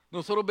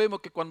 Nosotros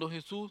vemos que cuando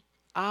Jesús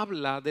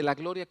habla de la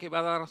gloria que va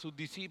a dar a sus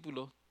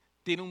discípulos,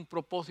 tiene un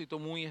propósito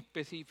muy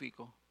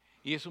específico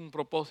y es un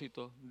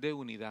propósito de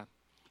unidad.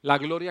 La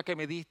gloria que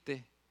me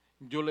diste,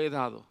 yo le he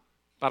dado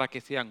para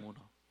que sean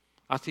uno,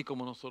 así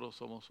como nosotros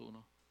somos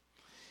uno.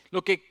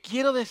 Lo que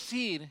quiero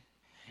decir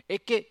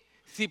es que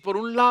si por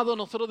un lado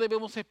nosotros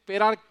debemos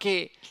esperar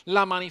que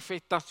la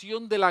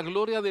manifestación de la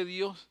gloria de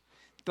Dios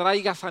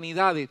traiga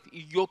sanidades,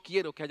 y yo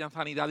quiero que hayan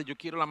sanidades, yo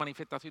quiero la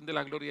manifestación de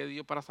la gloria de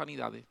Dios para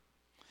sanidades.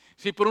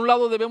 Si por un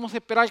lado debemos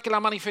esperar que la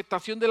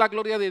manifestación de la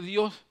gloria de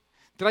Dios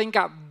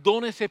traiga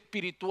dones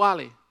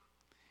espirituales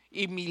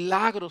y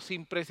milagros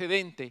sin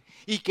precedentes,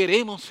 y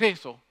queremos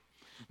eso,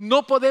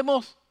 no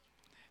podemos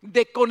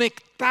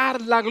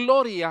desconectar la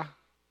gloria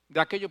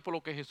de aquello por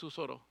lo que Jesús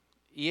oró,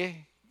 y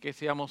es que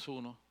seamos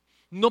uno.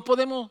 No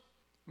podemos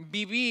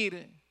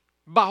vivir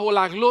bajo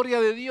la gloria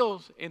de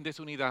Dios en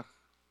desunidad.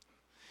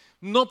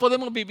 No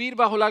podemos vivir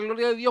bajo la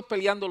gloria de Dios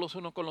peleando los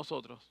unos con los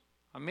otros.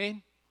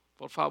 Amén.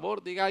 Por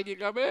favor, diga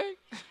alguien amén.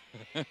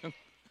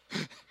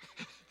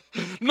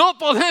 No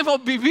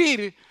podemos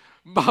vivir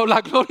bajo la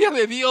gloria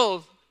de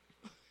Dios.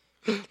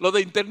 Los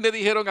de internet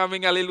dijeron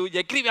amén, aleluya.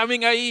 Escribe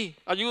amén ahí,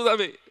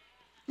 ayúdame.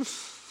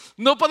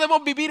 No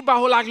podemos vivir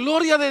bajo la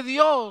gloria de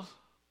Dios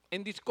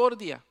en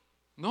discordia.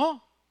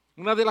 No.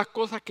 Una de las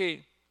cosas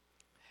que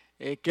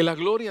la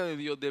gloria de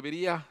Dios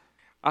debería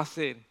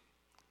hacer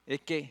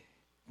es que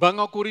van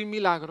a ocurrir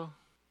milagros,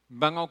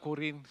 van a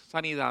ocurrir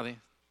sanidades,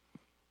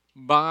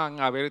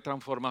 van a haber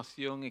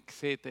transformación,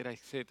 etcétera,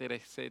 etcétera,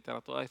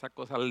 etcétera. Todas esas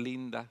cosas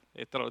lindas,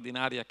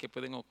 extraordinarias que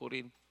pueden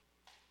ocurrir.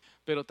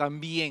 Pero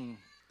también,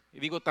 y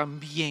digo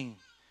también,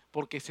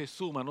 porque se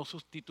suma, no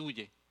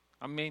sustituye.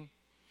 Amén.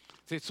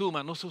 Se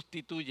suma, no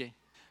sustituye.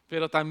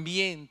 Pero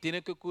también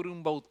tiene que ocurrir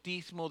un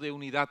bautismo de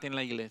unidad en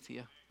la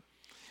iglesia.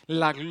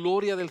 La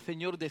gloria del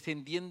Señor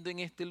descendiendo en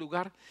este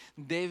lugar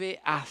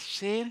debe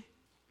hacer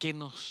que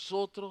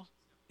nosotros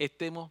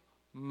estemos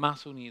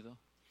más unidos.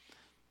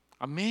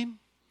 Amén.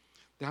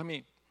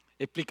 Déjame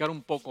explicar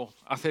un poco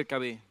acerca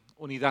de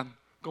unidad,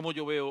 cómo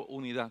yo veo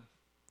unidad.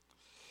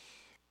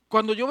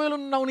 Cuando yo veo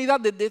una unidad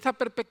desde esa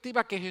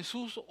perspectiva que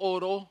Jesús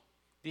oró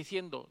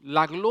diciendo,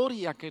 la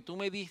gloria que tú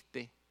me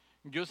diste,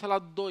 yo se la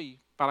doy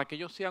para que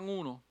ellos sean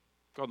uno.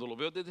 Cuando lo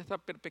veo desde esa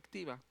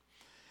perspectiva,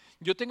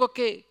 yo tengo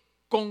que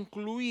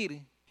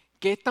concluir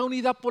que esta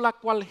unidad por la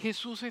cual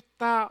Jesús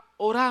está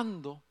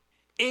orando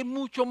es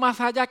mucho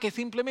más allá que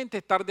simplemente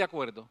estar de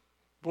acuerdo.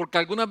 Porque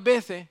algunas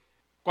veces,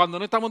 cuando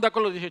no estamos de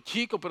acuerdo, dije,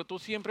 chico, pero tú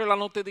siempre la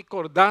notas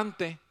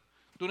discordante,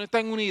 tú no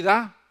estás en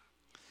unidad.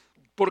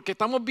 Porque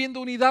estamos viendo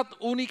unidad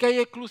única y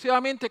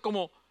exclusivamente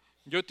como,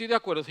 yo estoy de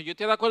acuerdo, si yo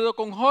estoy de acuerdo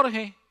con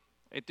Jorge,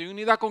 estoy en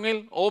unidad con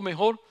él, o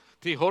mejor,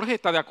 si Jorge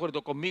está de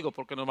acuerdo conmigo,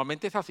 porque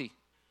normalmente es así.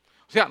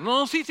 O sea,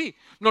 no, sí.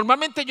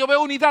 Normalmente yo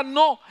veo unidad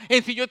no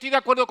en si yo estoy de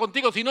acuerdo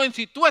contigo, sino en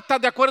si tú estás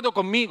de acuerdo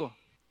conmigo.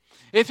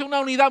 Es una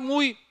unidad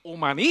muy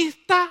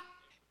humanista,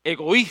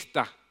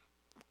 egoísta.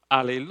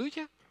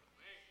 Aleluya.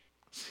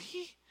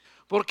 Sí,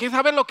 porque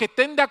saber los que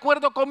estén de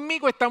acuerdo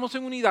conmigo estamos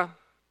en unidad.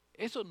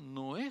 Eso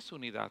no es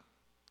unidad.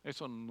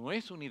 Eso no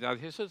es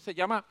unidad. Eso se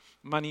llama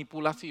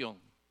manipulación.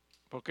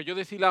 Porque yo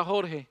decirle a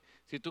Jorge,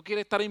 si tú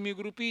quieres estar en mi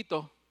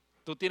grupito,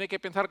 tú tienes que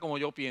pensar como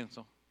yo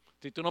pienso.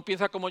 Si tú no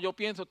piensas como yo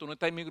pienso, tú no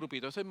estás en mi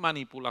grupito. Eso es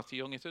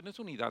manipulación, eso no es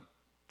unidad.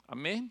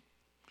 Amén.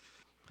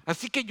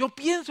 Así que yo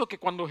pienso que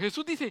cuando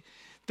Jesús dice,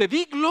 te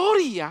di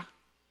gloria,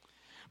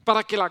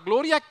 para que la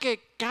gloria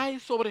que cae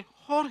sobre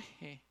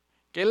Jorge,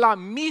 que es la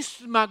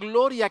misma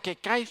gloria que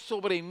cae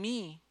sobre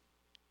mí,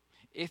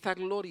 esa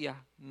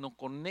gloria nos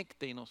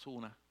conecta y nos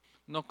una.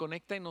 Nos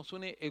conecta y nos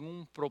une en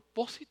un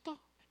propósito,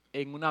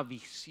 en una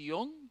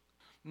visión,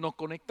 nos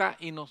conecta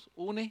y nos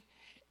une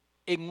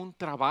en un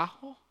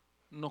trabajo,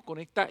 nos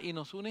conecta y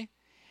nos une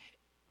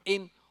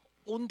en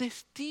un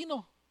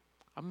destino.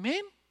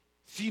 Amén.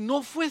 Si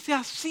no fuese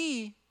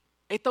así,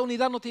 esta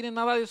unidad no tiene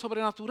nada de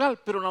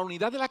sobrenatural, pero la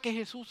unidad de la que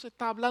Jesús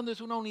está hablando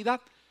es una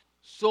unidad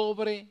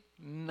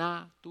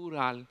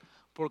sobrenatural,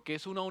 porque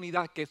es una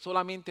unidad que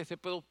solamente se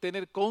puede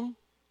obtener con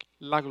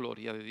la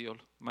gloria de Dios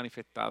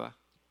manifestada.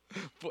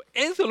 Pues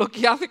eso es lo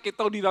que hace que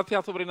esta unidad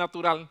sea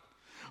sobrenatural,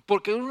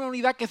 porque es una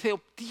unidad que se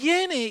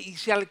obtiene y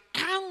se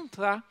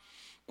alcanza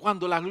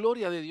cuando la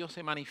gloria de Dios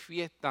se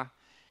manifiesta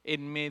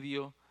en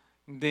medio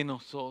de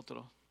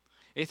nosotros.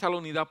 Esa es la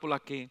unidad por la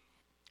que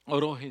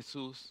oró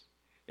Jesús.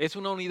 Es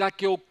una unidad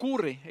que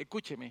ocurre,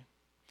 escúcheme,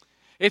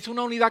 es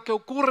una unidad que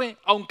ocurre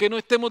aunque no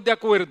estemos de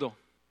acuerdo.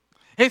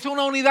 Es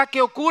una unidad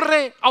que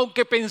ocurre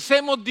aunque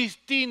pensemos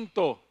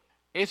distinto.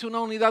 Es una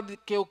unidad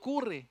que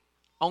ocurre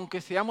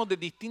aunque seamos de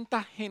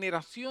distintas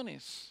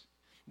generaciones,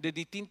 de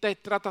distintas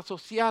estratas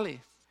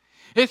sociales.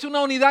 Es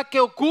una unidad que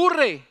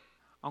ocurre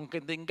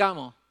aunque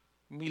tengamos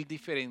 1000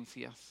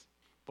 diferencias.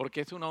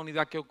 porque es una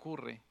unidad que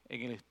ocurre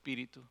en el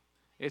Espíritu.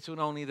 Es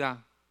una unidad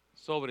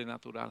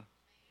sobrenatural.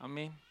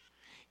 Amén.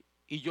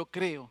 Y yo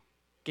creo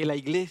que la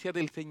iglesia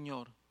del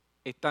Señor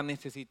está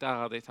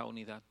necesitada de esa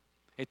unidad.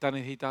 Está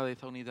necesitada de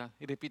esa unidad.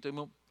 Y repito,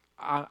 hemos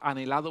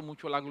anhelado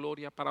mucho la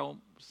gloria para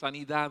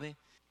sanidades,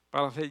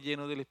 para ser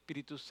llenos del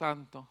Espíritu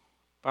Santo,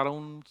 para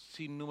un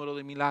sinnúmero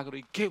de milagros.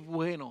 Y qué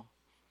bueno,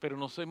 pero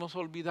nos hemos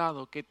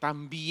olvidado que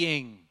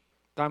también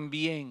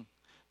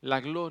la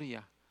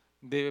gloria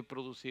debe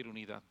producir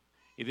unidad.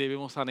 Y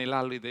debemos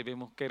anhelarlo y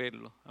debemos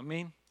quererlo.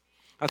 Amén.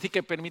 Así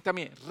que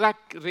permítame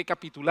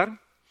recapitular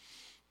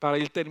para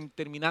ir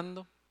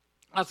terminando.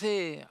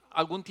 Hace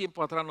algún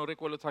tiempo atrás, no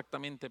recuerdo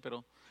exactamente,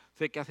 pero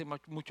sé que hace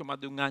mucho más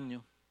de un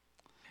año,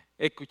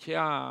 escuché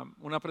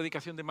una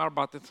predicación de Mark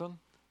Batterson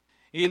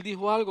y él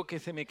dijo algo que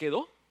se me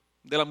quedó,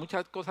 de las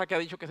muchas cosas que ha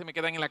dicho que se me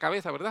quedan en la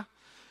cabeza, ¿verdad?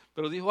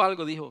 Pero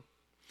dijo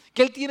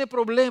que él tiene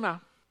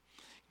problemas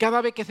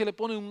cada vez que se le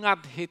pone un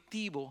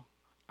adjetivo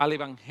al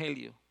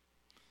evangelio.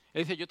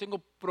 Él dice, yo tengo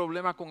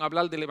problemas con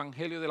hablar del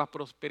evangelio de la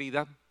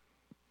prosperidad.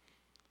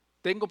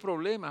 Tengo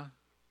problemas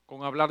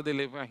con hablar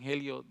del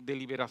evangelio de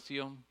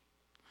liberación.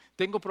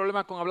 Tengo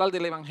problemas con hablar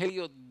del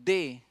evangelio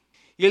de...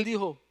 Y él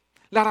dijo,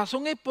 la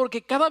razón es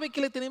porque cada vez que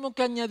le tenemos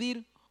que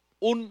añadir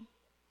un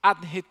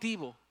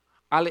adjetivo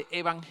al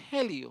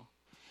evangelio,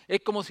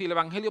 es como si el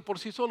evangelio por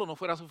sí solo no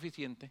fuera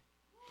suficiente.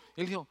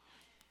 Él dijo,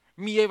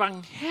 mi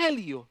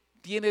evangelio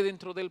tiene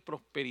dentro de él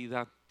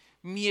prosperidad.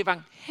 Mi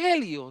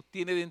evangelio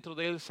tiene dentro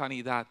de él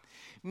sanidad.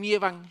 Mi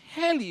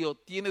evangelio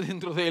tiene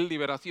dentro de él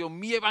liberación.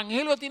 Mi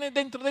evangelio tiene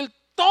dentro de él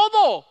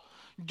todo.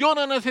 Yo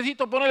no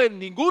necesito ponerle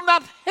ningún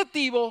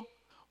adjetivo,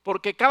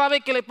 porque cada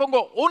vez que le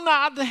pongo un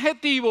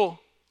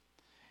adjetivo,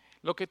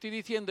 lo que estoy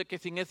diciendo es que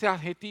sin ese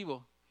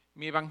adjetivo,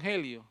 mi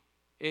evangelio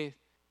es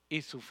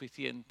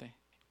insuficiente.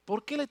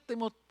 ¿Por qué le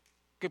tenemos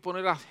que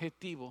poner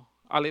adjetivo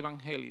al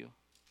evangelio?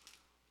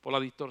 Por la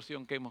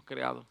distorsión que hemos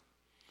creado.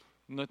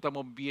 No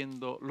estamos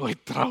viendo lo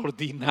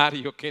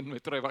extraordinario que es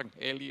nuestro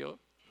evangelio.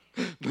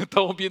 No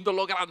estamos viendo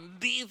lo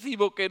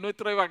grandísimo que es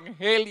nuestro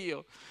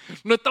evangelio.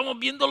 No estamos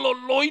viendo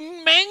lo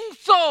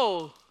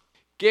inmenso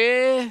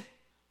que es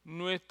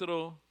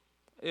nuestro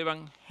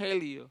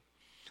evangelio.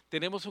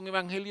 Tenemos un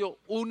evangelio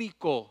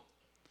único.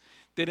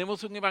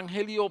 Tenemos un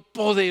evangelio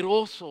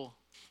poderoso.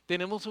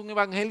 Tenemos un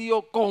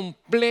evangelio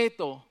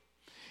completo.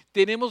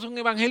 Tenemos un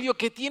evangelio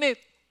que tiene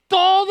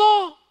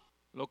todo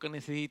lo que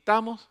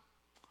necesitamos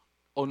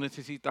o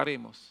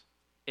necesitaremos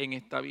en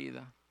esta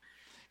vida.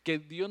 Que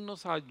Dios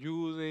nos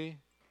ayude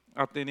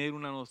a tener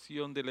una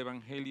noción del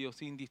evangelio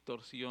sin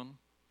distorsión.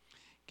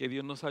 Que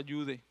Dios nos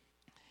ayude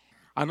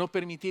a no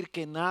permitir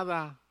que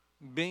nada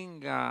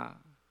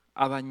venga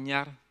a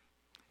dañar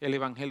el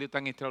evangelio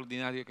tan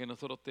extraordinario que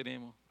nosotros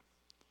tenemos.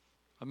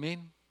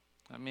 Amén,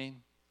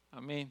 amén,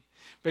 amén.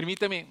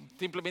 Permíteme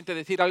simplemente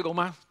decir algo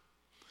más.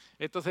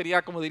 Esto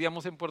sería, como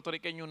diríamos en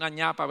puertorriqueño, una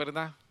ñapa,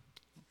 ¿verdad?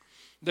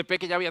 Después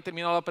que ya había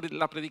terminado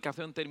la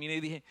predicación, terminé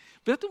y dije,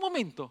 espérate un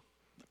momento,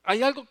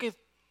 hay algo que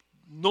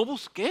no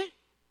busqué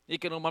y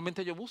que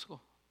normalmente yo busco,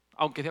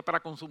 aunque sea para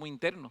consumo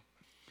interno.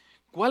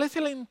 ¿Cuál es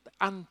el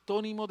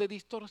antónimo de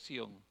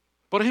distorsión?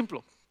 Por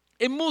ejemplo,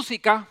 en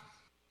música,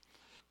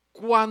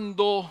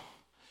 cuando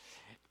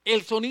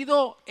el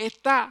sonido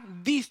está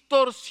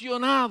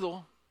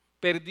distorsionado,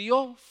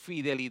 perdió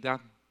fidelidad.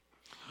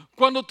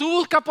 Cuando tú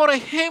buscas, por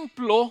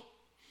ejemplo,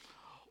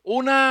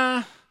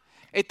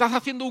 estás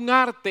haciendo un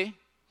arte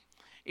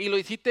y lo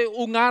hiciste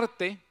un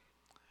arte,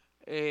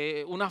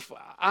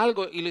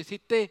 algo, y lo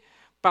hiciste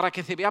para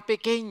que se vea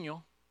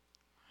pequeño,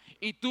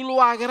 y tú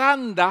lo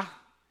agrandas,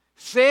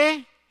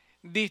 se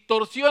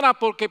distorsiona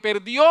porque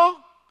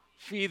perdió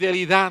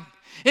fidelidad.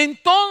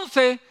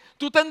 Entonces,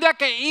 tú tendrías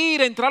que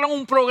entrar a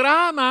un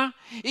programa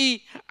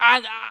y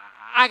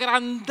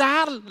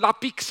agrandar la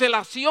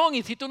pixelación.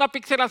 Hiciste una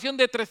pixelación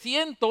de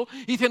 300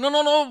 y dice,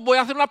 no, voy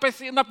a hacer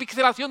una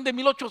pixelación de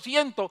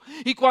 1800.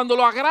 Y cuando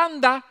lo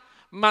agranda,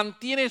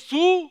 mantiene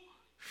su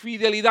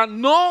fidelidad,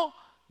 no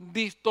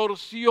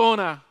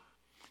distorsiona.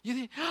 Y yo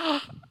dije,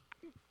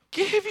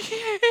 ¡qué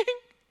bien!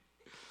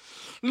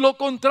 Lo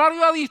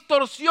contrario a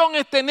distorsión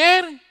es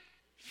tener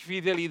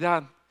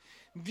fidelidad.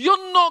 Dios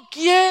no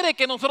quiere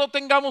que nosotros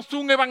tengamos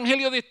un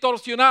evangelio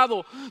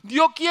distorsionado.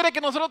 Dios quiere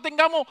que nosotros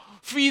tengamos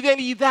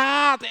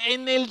fidelidad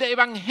en el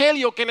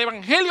evangelio, que el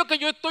evangelio que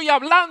yo estoy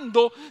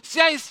hablando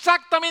sea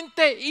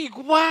exactamente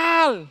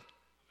igual.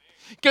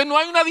 Que no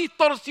hay una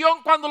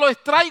distorsión cuando lo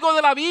extraigo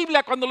de la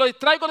Biblia, cuando lo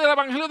extraigo del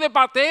evangelio de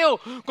Mateo,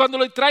 cuando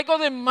lo extraigo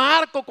de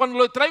Marcos, cuando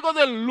lo extraigo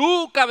de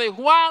Lucas, de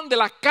Juan, de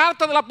las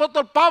cartas del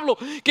apóstol Pablo,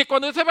 que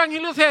cuando ese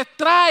evangelio se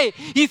extrae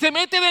y se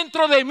mete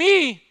dentro de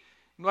mí,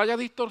 no haya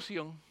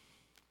distorsión.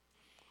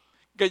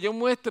 Que yo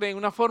muestre en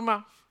una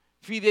forma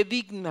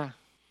fidedigna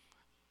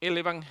el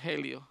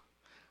evangelio.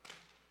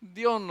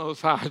 Dios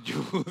nos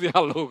ayude a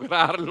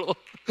lograrlo.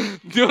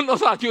 Dios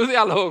nos ayude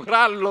a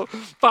lograrlo.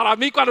 Para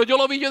mí, cuando yo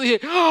lo vi, yo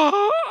dije,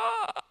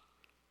 ¡ah!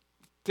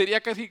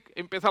 Sería casi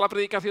empezar la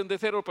predicación de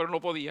cero, pero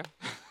no podía.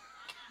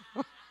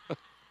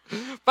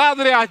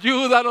 Padre,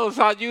 ayúdanos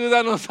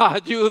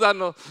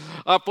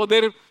a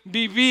poder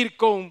vivir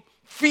con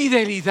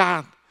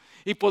fidelidad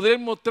y poder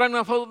mostrar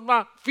una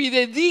forma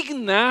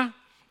fidedigna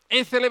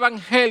es el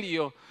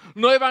evangelio.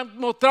 No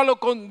mostrarlo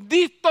con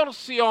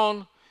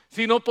distorsión,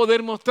 sino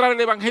poder mostrar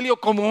el evangelio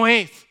como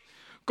es,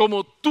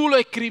 como tú lo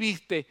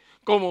escribiste,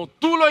 como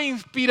tú lo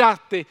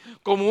inspiraste,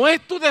 como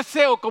es tu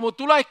deseo, como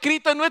tú lo has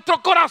escrito en nuestros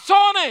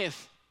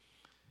corazones.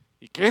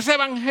 Y que ese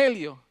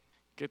evangelio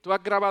que tú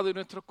has grabado en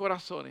nuestros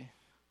corazones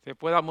se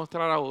pueda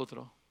mostrar a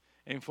otros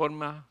en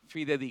forma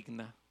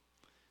fidedigna,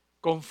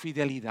 con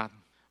fidelidad,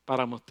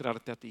 para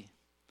mostrarte a ti.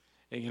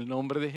 En el nombre de Jesús.